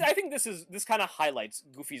know, I think this kind of highlights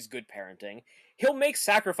Goofy's good parenting. He'll make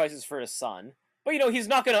sacrifices for his son, but, he's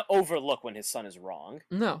not gonna overlook when his son is wrong.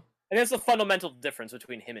 No. And that's the fundamental difference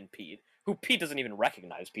between him and Pete, who Pete doesn't even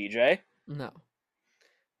recognize PJ. No.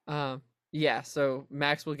 Yeah, so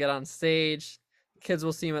Max will get on stage, kids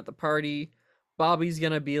will see him at the party, Bobby's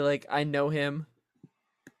gonna be like, I know him.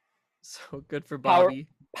 So good for Bobby.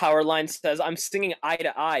 Powerline says, I'm singing eye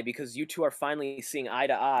to eye because you two are finally seeing eye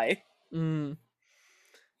to eye.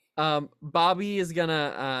 Bobby is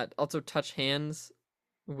gonna also touch hands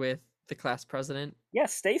with the class president. Yeah,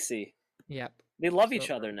 Stacy. Yep. They love each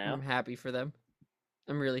other now. I'm happy for them.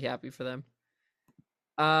 I'm really happy for them.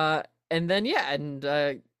 And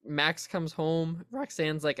then Max comes home.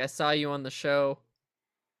 Roxanne's like, I saw you on the show.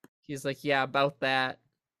 He's like, yeah, about that.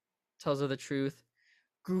 Tells her the truth.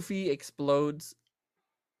 Goofy explodes.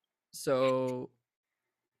 So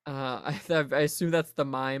I assume that's the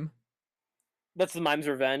mime. That's the mime's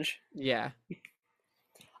revenge. Yeah.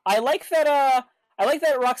 I like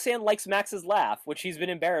that Roxanne likes Max's laugh, which she's been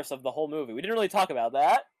embarrassed of the whole movie. We didn't really talk about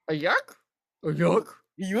that. A yuck? A yuck?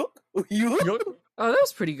 Yuck? Yuck? Oh, that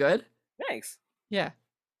was pretty good. Thanks. Yeah.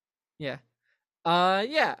 Yeah.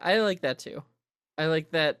 Yeah, I like that too. I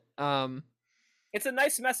like that it's a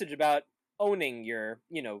nice message about owning your,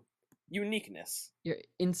 uniqueness. Your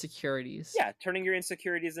insecurities. Yeah, turning your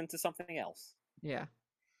insecurities into something else. Yeah.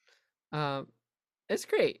 It's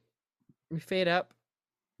great. We fade up.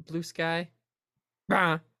 Blue sky.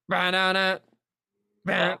 Bah, bah, nah, nah.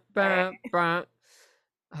 Bah, bah, bah.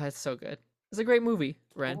 Oh, it's so good. It's a great movie,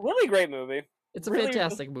 Ren. Really great movie. It's a really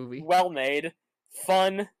fantastic movie. Well made,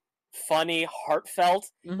 fun, funny, heartfelt,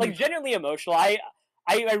 like genuinely emotional.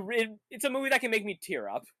 It's a movie that can make me tear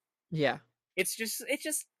up. Yeah. It just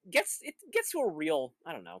gets to a real,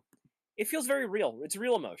 I don't know. It feels very real. It's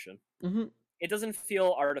real emotion. Mm-hmm. It doesn't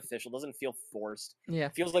feel artificial. Doesn't feel forced. Yeah.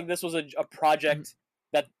 It feels like this was a project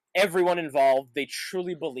that everyone involved, they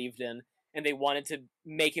truly believed in, and they wanted to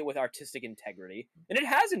make it with artistic integrity, and it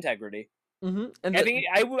has integrity. Mm-hmm. And I think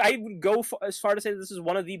I would go as far to say this is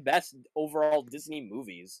one of the best overall Disney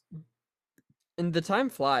movies. And the time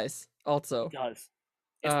flies. Also, It does.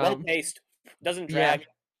 It's well paced. Doesn't drag. Yeah.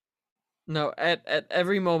 No, at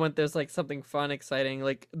every moment there's like something fun, exciting.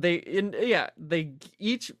 Like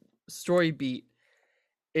each story beat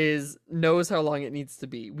knows how long it needs to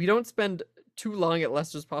be. We don't spend too long at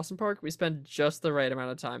Lester's Possum Park. We spend just the right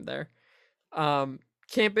amount of time there.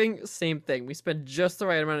 Camping, same thing. We spend just the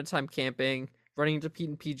right amount of time camping, running into Pete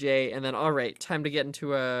and PJ, and then all right, time to get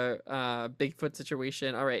into a Bigfoot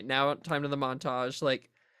situation. All right, now time to the montage. Like,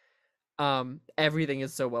 everything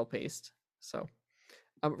is so well paced. So,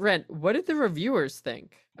 Ren, what did the reviewers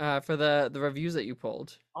think for the reviews that you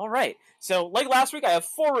pulled? All right. So, like last week, I have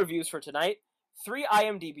 4 reviews for tonight. 3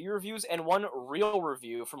 IMDb reviews and 1 real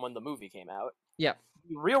review from when the movie came out. Yeah.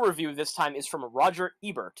 The real review this time is from Roger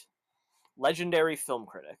Ebert, legendary film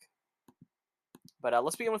critic. But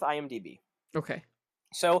let's begin with IMDb. Okay.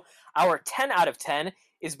 So, our 10 out of 10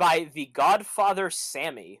 is by The Godfather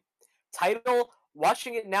Sammy. Title,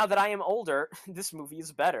 Watching It Now That I Am Older, This Movie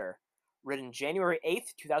is Better. Written January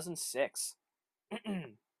 8th, 2006.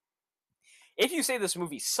 If you say this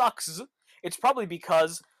movie sucks, it's probably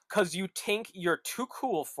because you think you're too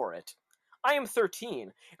cool for it. I am 13,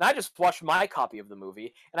 and I just watched my copy of the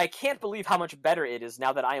movie, and I can't believe how much better it is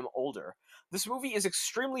now that I am older. This movie is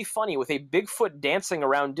extremely funny with a Bigfoot dancing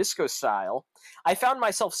around disco style. I found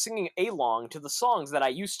myself singing along to the songs that I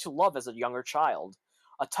used to love as a younger child.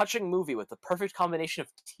 A touching movie with the perfect combination of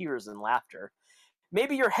tears and laughter.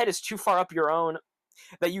 Maybe your head is too far up your own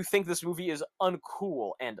that you think this movie is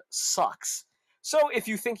uncool and sucks. So if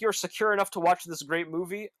you think you're secure enough to watch this great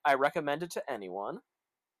movie, I recommend it to anyone.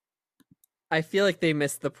 I feel like they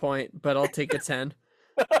missed the point, but I'll take a 10.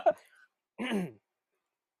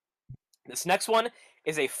 This next one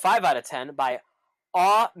is a 5 out of 10 by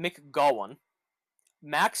Aw McGowan.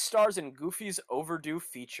 Max stars in Goofy's overdue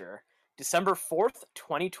feature, December 4th,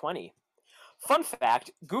 2020. Fun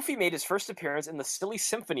fact, Goofy made his first appearance in the Silly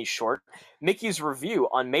Symphony short, Mickey's Revue,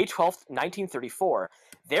 on May 12th, 1934.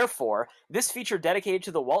 Therefore, this feature dedicated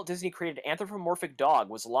to the Walt Disney-created anthropomorphic dog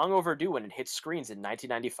was long overdue when it hit screens in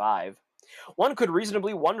 1995. One could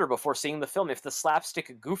reasonably wonder before seeing the film if the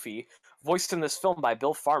slapstick Goofy, voiced in this film by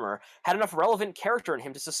Bill Farmer, had enough relevant character in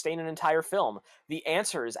him to sustain an entire film. The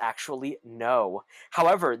answer is actually no.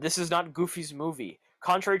 However, this is not Goofy's movie.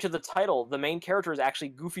 Contrary to the title, the main character is actually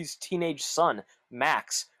Goofy's teenage son,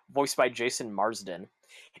 Max, voiced by Jason Marsden.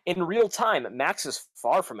 In real time, Max is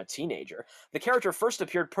far from a teenager. The character first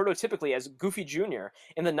appeared prototypically as Goofy Jr.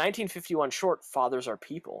 in the 1951 short Fathers Are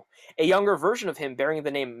People. A younger version of him bearing the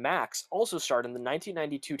name Max also starred in the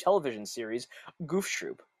 1992 television series Goof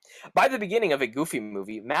Troop. By the beginning of a Goofy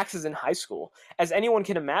movie, Max is in high school. As anyone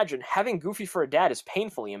can imagine, having Goofy for a dad is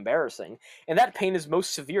painfully embarrassing, and that pain is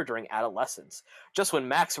most severe during adolescence. Just when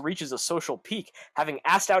Max reaches a social peak, having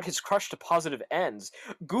asked out his crush to positive ends,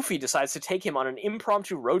 Goofy decides to take him on an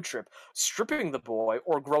impromptu road trip, stripping the boy,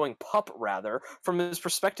 or growing pup rather, from his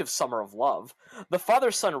prospective summer of love. The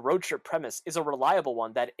father-son road trip premise is a reliable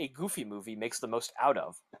one that a Goofy movie makes the most out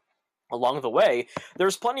of. Along the way,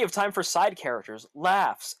 there's plenty of time for side characters,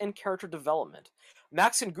 laughs, and character development.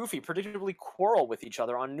 Max and Goofy predictably quarrel with each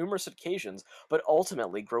other on numerous occasions, but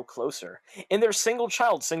ultimately grow closer. In their single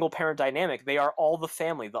child, single parent dynamic, they are all the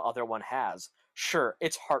family the other one has. Sure,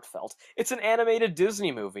 it's heartfelt. It's an animated Disney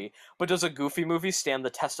movie, but does a Goofy movie stand the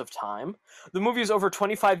test of time? The movie is over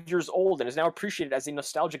 25 years old and is now appreciated as a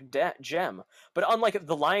nostalgic gem, but unlike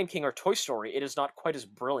The Lion King or Toy Story, it is not quite as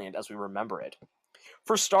brilliant as we remember it.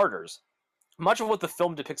 For starters, much of what the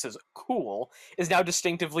film depicts as cool is now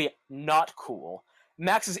distinctively not cool.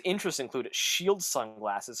 Max's interests include shield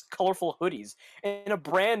sunglasses, colorful hoodies, and a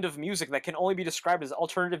brand of music that can only be described as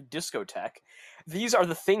alternative discotheque. These are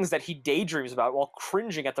the things that he daydreams about while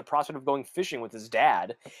cringing at the prospect of going fishing with his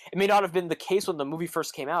dad. It may not have been the case when the movie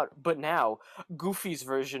first came out, but now, Goofy's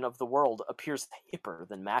version of the world appears hipper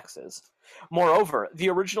than Max's. Moreover, the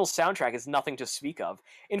original soundtrack is nothing to speak of.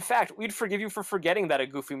 In fact, we'd forgive you for forgetting that a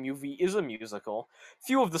Goofy movie is a musical.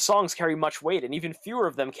 Few of the songs carry much weight, and even fewer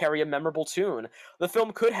of them carry a memorable tune. The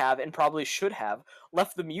film could have, and probably should have,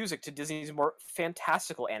 left the music to Disney's more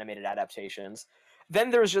fantastical animated adaptations. Then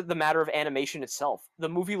there's the matter of animation itself. The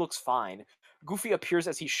movie looks fine. Goofy appears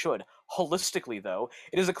as he should. Holistically, though,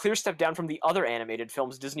 it is a clear step down from the other animated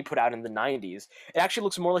films Disney put out in the 90s. It actually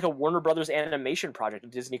looks more like a Warner Brothers animation project, a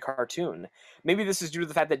Disney cartoon. Maybe this is due to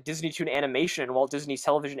the fact that Disney Toon Animation and Walt Disney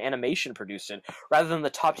Television Animation produced it, rather than the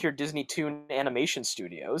top-tier Disney Toon Animation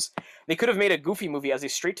studios. They could have made a Goofy movie as a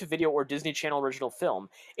straight-to-video or Disney Channel original film.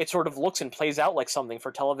 It sort of looks and plays out like something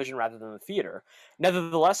for television rather than the theater.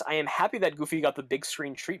 Nevertheless, I am happy that Goofy got the big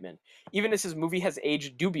screen treatment. Even as his movie has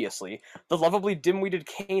aged dubiously, the lovably dim-witted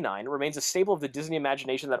canine remains a staple of the Disney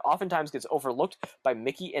imagination that oftentimes gets overlooked by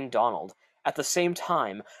Mickey and Donald. At the same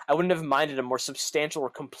time, I wouldn't have minded a more substantial or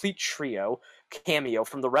complete cameo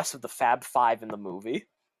from the rest of the Fab Five in the movie.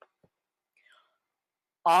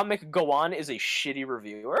 McGowan is a shitty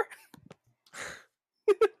reviewer.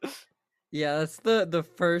 Yeah, that's the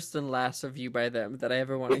first and last review by them that I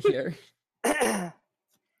ever want to hear.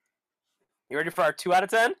 You ready for our 2 out of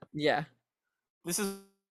 10? Yeah. This is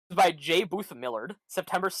by J. Booth Millard,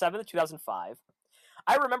 September 7th, 2005.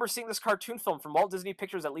 I remember seeing this cartoon film from Walt Disney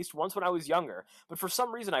Pictures at least once when I was younger, but for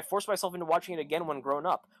some reason I forced myself into watching it again when grown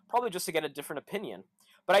up, probably just to get a different opinion.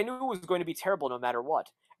 But I knew it was going to be terrible no matter what.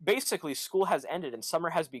 Basically, school has ended and summer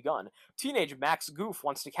has begun. Teenage Max Goof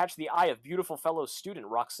wants to catch the eye of beautiful fellow student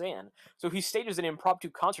Roxanne, so he stages an impromptu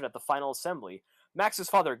concert at the final assembly. Max's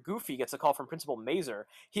father, Goofy, gets a call from Principal Mazer.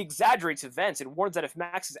 He exaggerates events and warns that if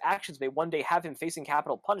Max's actions may one day have him facing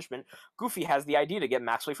capital punishment, Goofy has the idea to get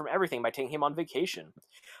Max away from everything by taking him on vacation.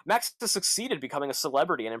 Max has succeeded becoming a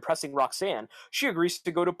celebrity and impressing Roxanne. She agrees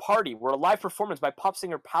to go to a party where a live performance by pop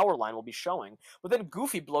singer Powerline will be showing. But then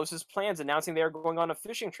Goofy blows his plans, announcing they are going on a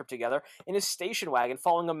fishing trip together in his station wagon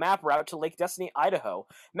following a map route to Lake Destiny, Idaho.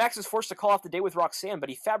 Max is forced to call off the date with Roxanne, but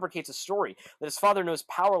he fabricates a story that his father knows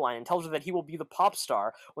Powerline and tells her that he will be the pop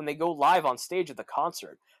star when they go live on stage at the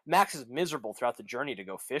concert. Max is miserable throughout the journey to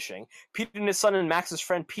go fishing. Pete and his son and Max's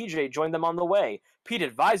friend PJ join them on the way. Pete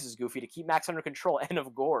advises Goofy to keep Max under control, and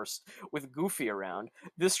of course, with Goofy around,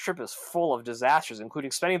 this trip is full of disasters, including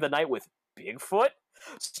spending the night with Bigfoot?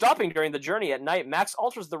 Stopping during the journey at night, Max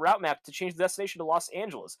alters the route map to change the destination to Los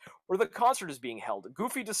Angeles, where the concert is being held.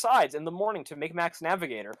 Goofy decides in the morning to make Max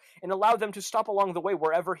navigator and allow them to stop along the way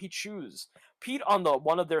wherever he chooses. Pete, on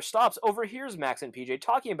one of their stops, overhears Max and PJ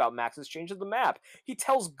talking about Max's change of the map. He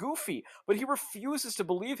tells Goofy, but he refuses to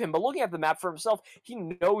believe him. But looking at the map for himself, he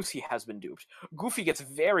knows he has been duped. Goofy gets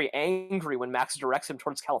very angry when Max directs him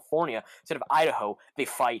towards California instead of Idaho. They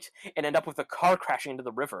fight and end up with the car crashing into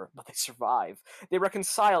the river, but they survive. They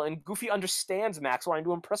reconcile, and Goofy understands Max wanting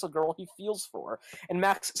to impress a girl he feels for, and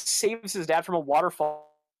Max saves his dad from a waterfall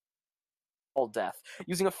death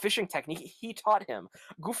using a fishing technique he taught him.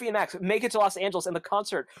 Goofy and Max make it to Los Angeles, and the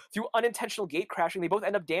concert, through unintentional gate crashing, they both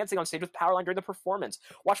end up dancing on stage with Powerline during the performance,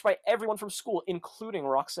 watched by everyone from school, including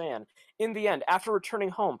Roxanne. In the end, after returning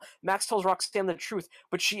home, Max tells Roxanne the truth,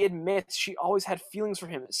 but she admits she always had feelings for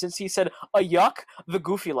him since he said, "A yuck," the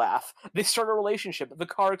Goofy laugh. They start a relationship, the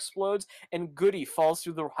car explodes, and Goody falls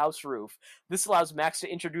through the house roof. This allows Max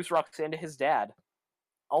to introduce Roxanne to his dad.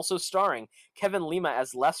 Also starring Kevin Lima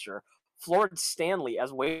as Lester, Florence Stanley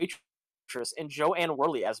as waitress, and Joanne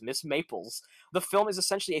Worley as Miss Maples. The film is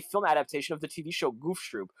essentially a film adaptation of the TV show Goof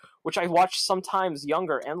Troop, which I watched sometimes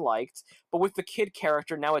younger and liked, but with the kid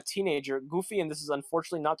character now a teenager, Goofy in this is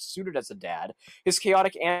unfortunately not suited as a dad. His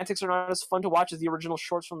chaotic antics are not as fun to watch as the original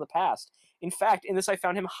shorts from the past. In fact, in this I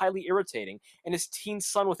found him highly irritating, and his teen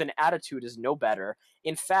son with an attitude is no better.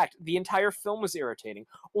 In fact, the entire film was irritating,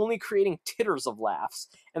 only creating titters of laughs,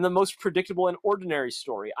 and the most predictable and ordinary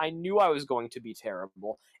story. I knew I was going to be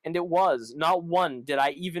terrible, and it was. Not one did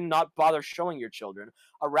I even not bother showing your children.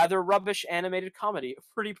 A rather rubbish animated comedy,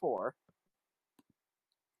 pretty poor.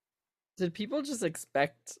 Did people just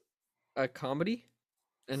expect a comedy?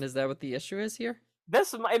 And is that what the issue is here?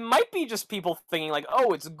 It might be just people thinking like,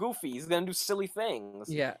 oh, it's Goofy, he's gonna do silly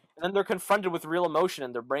things. Yeah. And then they're confronted with real emotion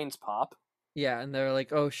and their brains pop. Yeah, and they're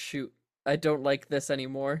like, oh shoot, I don't like this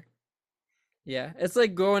anymore. Yeah, it's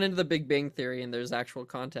like going into the Big Bang Theory and there's actual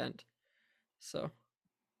content. So,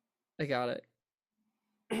 I got it.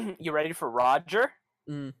 You ready for Roger?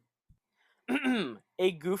 Mm.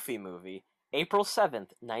 A Goofy movie, April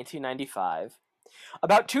 7th, 1995.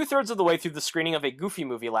 About 2/3 of the way through the screening of a Goofy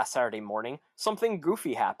movie last Saturday morning, something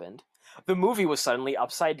goofy happened. The movie was suddenly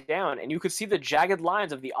upside down, and you could see the jagged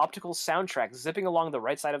lines of the optical soundtrack zipping along the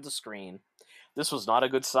right side of the screen. This was not a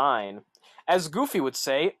good sign. As Goofy would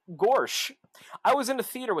say, gorsh. I was in a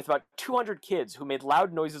theater with about 200 kids who made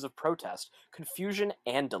loud noises of protest, confusion,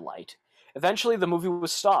 and delight. Eventually, the movie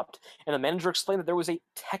was stopped, and the manager explained that there was a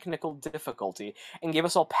technical difficulty and gave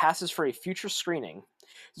us all passes for a future screening.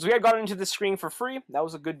 Since we had gotten into this screening for free, that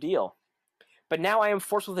was a good deal. But now I am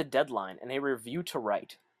forced with a deadline and a review to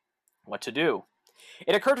write. What to do?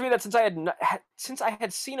 It occurred to me that since I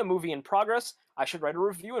had seen a movie in progress, I should write a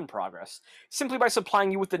review in progress, simply by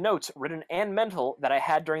supplying you with the notes, written and mental, that I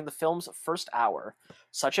had during the film's first hour,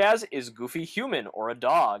 such as, is Goofy human or a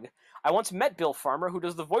dog? I once met Bill Farmer, who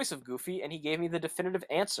does the voice of Goofy, and he gave me the definitive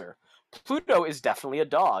answer. Pluto is definitely a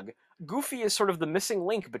dog. Goofy is sort of the missing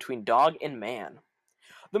link between dog and man.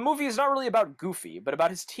 The movie is not really about Goofy, but about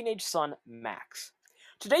his teenage son, Max.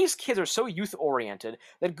 Today's kids are so youth-oriented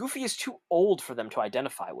that Goofy is too old for them to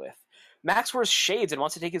identify with. Max wears shades and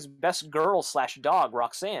wants to take his best girl/dog,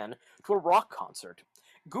 Roxanne, to a rock concert.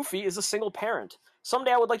 Goofy is a single parent.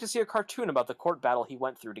 Someday I would like to see a cartoon about the court battle he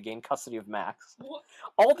went through to gain custody of Max. What?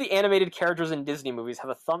 All the animated characters in Disney movies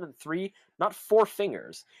have a thumb and 3, not 4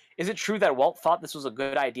 fingers. Is it true that Walt thought this was a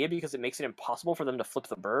good idea because it makes it impossible for them to flip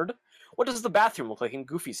the bird? What does the bathroom look like in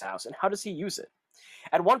Goofy's house, and how does he use it?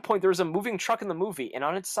 At one point, there is a moving truck in the movie, and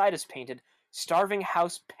on its side is painted, Starving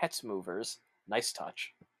House Pets Movers. Nice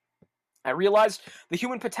touch. I realized the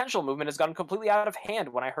human potential movement has gotten completely out of hand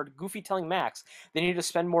when I heard Goofy telling Max they needed to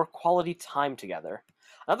spend more quality time together.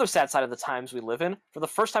 Another sad side of the times we live in, for the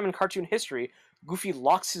first time in cartoon history, Goofy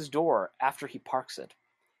locks his door after he parks it.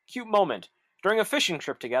 Cute moment. During a fishing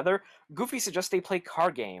trip together, Goofy suggests they play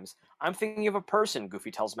card games. I'm thinking of a person,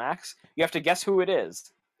 Goofy tells Max. You have to guess who it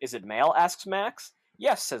is. Is it male, asks Max.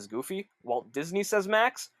 Yes, says Goofy. Walt Disney, says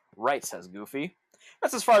Max. Right, says Goofy.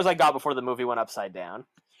 That's as far as I got before the movie went upside down.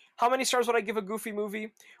 How many stars would I give a Goofy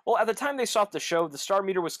movie? Well, at the time they stopped the show, the star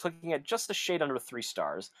meter was clicking at just a shade under 3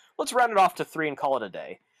 stars. Let's round it off to 3 and call it a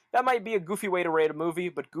day. That might be a goofy way to rate a movie,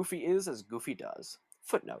 but Goofy is as Goofy does.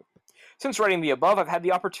 Footnote. Since writing the above, I've had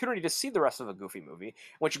the opportunity to see the rest of a Goofy movie, in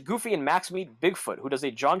which Goofy and Max meet Bigfoot, who does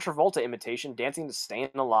a John Travolta imitation dancing to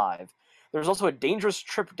Stayin' Alive. There's also a dangerous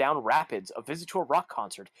trip down rapids, a visit to a rock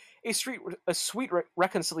concert, a sweet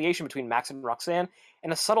reconciliation between Max and Roxanne,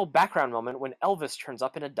 and a subtle background moment when Elvis turns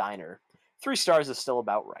up in a diner. 3 stars is still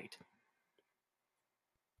about right.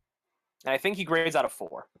 And I think he grades out of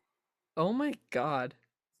 4. Oh my god.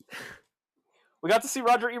 We got to see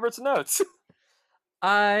Roger Ebert's notes.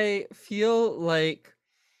 I feel like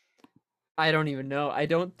I don't even know. I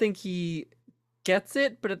don't think he gets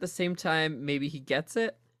it, but at the same time, maybe he gets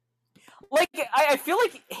it. Like, I feel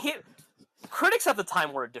like critics at the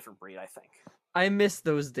time were a different breed, I think. I miss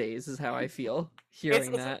those days, is how I feel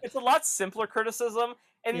hearing that. It's a lot simpler criticism,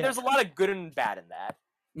 and there's a lot of good and bad in that.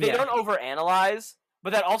 They don't overanalyze,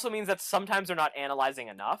 but that also means that sometimes they're not analyzing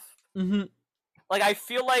enough. Mm-hmm. Like, I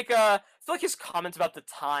feel like his comments about the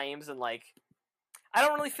times and, like, I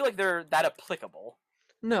don't really feel like they're that applicable.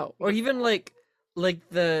 No, or even, like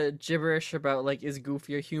the gibberish about, like, is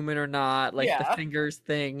Goofy a human or not, like, the fingers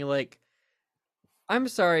thing, like, I'm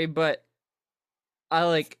sorry, but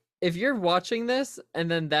if you're watching this and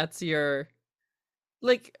then that's your,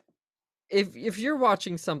 like, if you're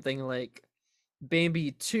watching something like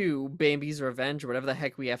Bambi 2, Bambi's Revenge, or whatever the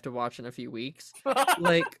heck we have to watch in a few weeks,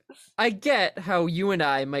 like, I get how you and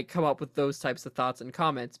I might come up with those types of thoughts and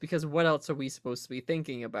comments, because what else are we supposed to be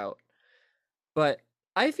thinking about? But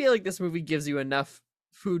I feel like this movie gives you enough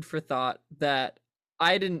food for thought that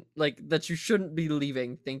that you shouldn't be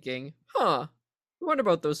leaving thinking, huh, what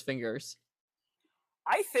about those fingers?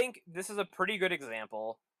 I think this is a pretty good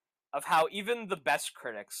example of how even the best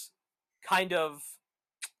critics kind of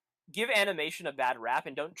give animation a bad rap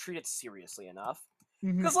and don't treat it seriously enough.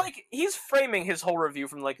 Mhm. Because, like, he's framing his whole review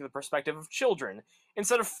from, like, the perspective of children,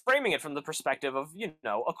 instead of framing it from the perspective of, you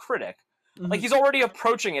know, a critic. Like, Mhm. he's already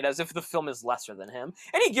approaching it as if the film is lesser than him,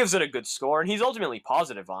 and he gives it a good score, and he's ultimately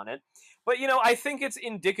positive on it. But, you know, I think it's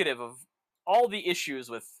indicative of all the issues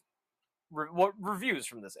with reviews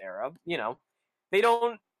from this era. You know, they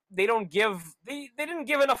didn't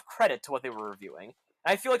give enough credit to what they were reviewing.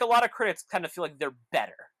 And I feel like a lot of critics kind of feel like they're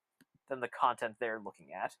better than the content they're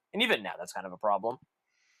looking at, and even now that's kind of a problem.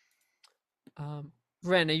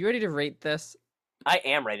 Ren, are you ready to rate this? I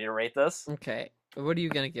am ready to rate this. Okay. What are you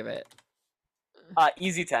gonna give it?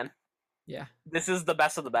 Easy 10. Yeah. This is the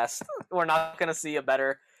best of the best. We're not gonna see a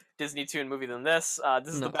better Disney Toon movie than this.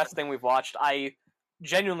 This is No. the best thing we've watched. I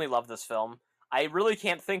genuinely love this film. I really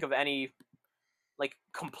can't think of any like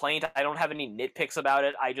complaint. I don't have any nitpicks about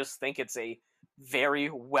it. I just think it's a very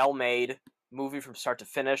well made movie from start to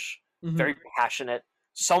finish. Mhm. Very passionate,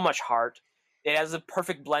 so much heart. It has a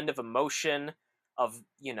perfect blend of emotion, of,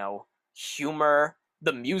 you know, humor.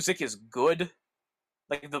 The music is good.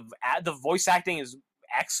 Like the voice acting is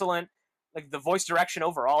excellent. Like the voice direction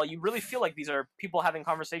overall, you really feel like these are people having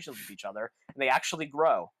conversations with each other, and they actually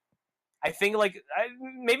grow. I think like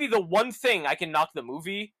maybe the one thing I can knock the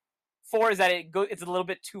movie for is that it's a little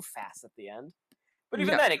bit too fast at the end. But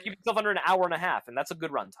even Yeah. then, it keeps itself under an hour and a half, and that's a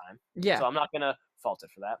good runtime. Yeah. So I'm not gonna fault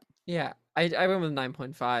it for that. Yeah. I went with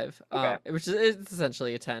 9.5. Okay. Which is it's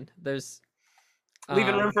essentially a 10. There's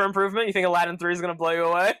Leaving room for improvement. You think Aladdin 3 is gonna blow you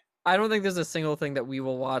away? I don't think there's a single thing that we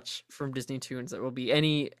will watch from Disney Toons that will be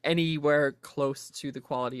anywhere close to the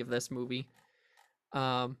quality of this movie.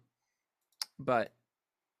 But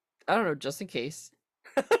I don't know, just in case.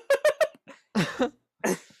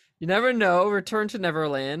 You never know. Return to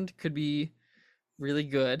Neverland could be really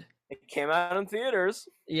good. It came out in theaters.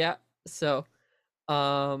 Yeah. So,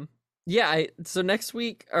 yeah. So next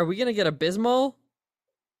week, are we gonna get Abysmal?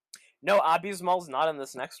 No, Abismal's not in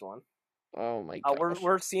this next one. Oh my god.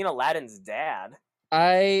 We're seeing Aladdin's dad.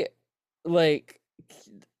 I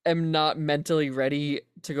am not mentally ready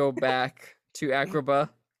to go back to Agrabah.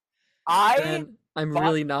 And I'm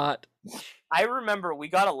really not. I remember we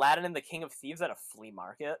got Aladdin and the King of Thieves at a flea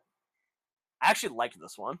market. I actually liked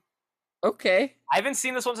this one. Okay. I haven't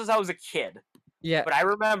seen this one since I was a kid. Yeah. But I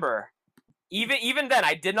remember, even then,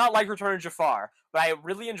 I did not like Return of Jafar, but I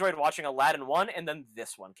really enjoyed watching Aladdin 1 and then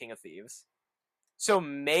this one, King of Thieves. So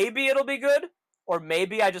maybe it'll be good, or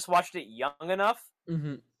maybe I just watched it young enough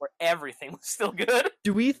where everything was still good.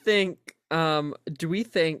 Do we think,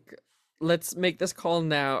 let's make this call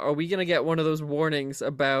now, are we gonna get one of those warnings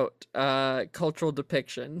about cultural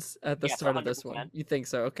depictions at the Yes, start of this one? 100%. You think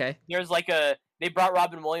so? Okay. There's like they brought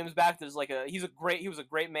Robin Williams back. There's like he was a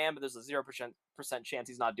great man, but there's a 0% chance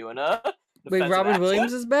he's not doing a Wait, defensive Robin accent.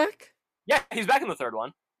 Williams is back? Yeah, he's back in the third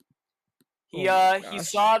one. He Oh my he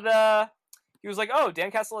gosh. saw he was like, oh,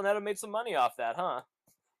 Dan Castellaneta made some money off that, huh?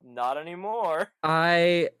 Not anymore.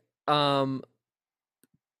 I'm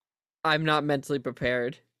not mentally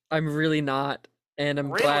prepared. I'm really not, and I'm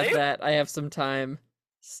glad Really? that I have some time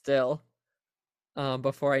still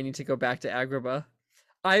before I need to go back to Agrabah.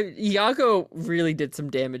 Iago really did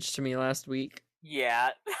some damage to me last week. Yeah,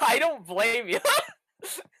 I don't blame you.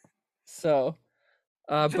 So,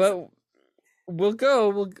 but we'll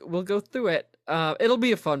go through it. It'll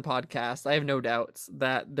be a fun podcast. I have no doubts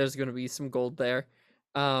that there's going to be some gold there,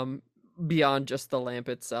 beyond just the lamp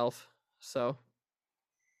itself. So,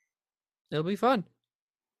 it'll be fun.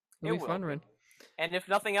 It'll be fun, Ren. And if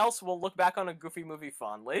nothing else, we'll look back on a Goofy movie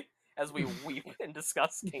fondly as we weep and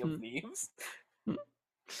discuss King of Thieves.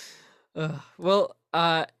 Well,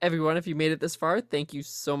 everyone, if you made it this far, thank you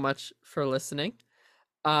so much for listening.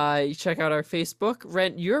 Check out our Facebook.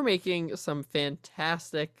 Rent, you're making some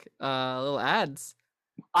fantastic little ads.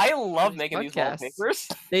 I love these making these podcasts. wallpapers.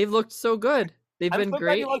 They've looked so good. They've I'm been so glad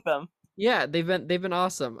great. you like them. Yeah, they've been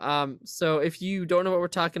awesome. So if you don't know what we're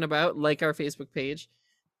talking about, like our Facebook page,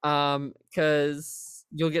 because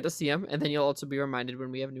you'll get to see them, and then you'll also be reminded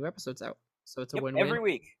when we have new episodes out. So it's a win-win every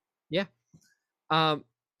week. Yeah.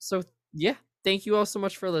 So yeah, thank you all so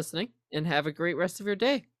much for listening, and have a great rest of your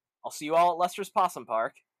day. I'll see you all at Lester's Possum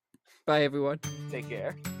Park. Bye, everyone. Take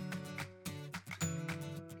care.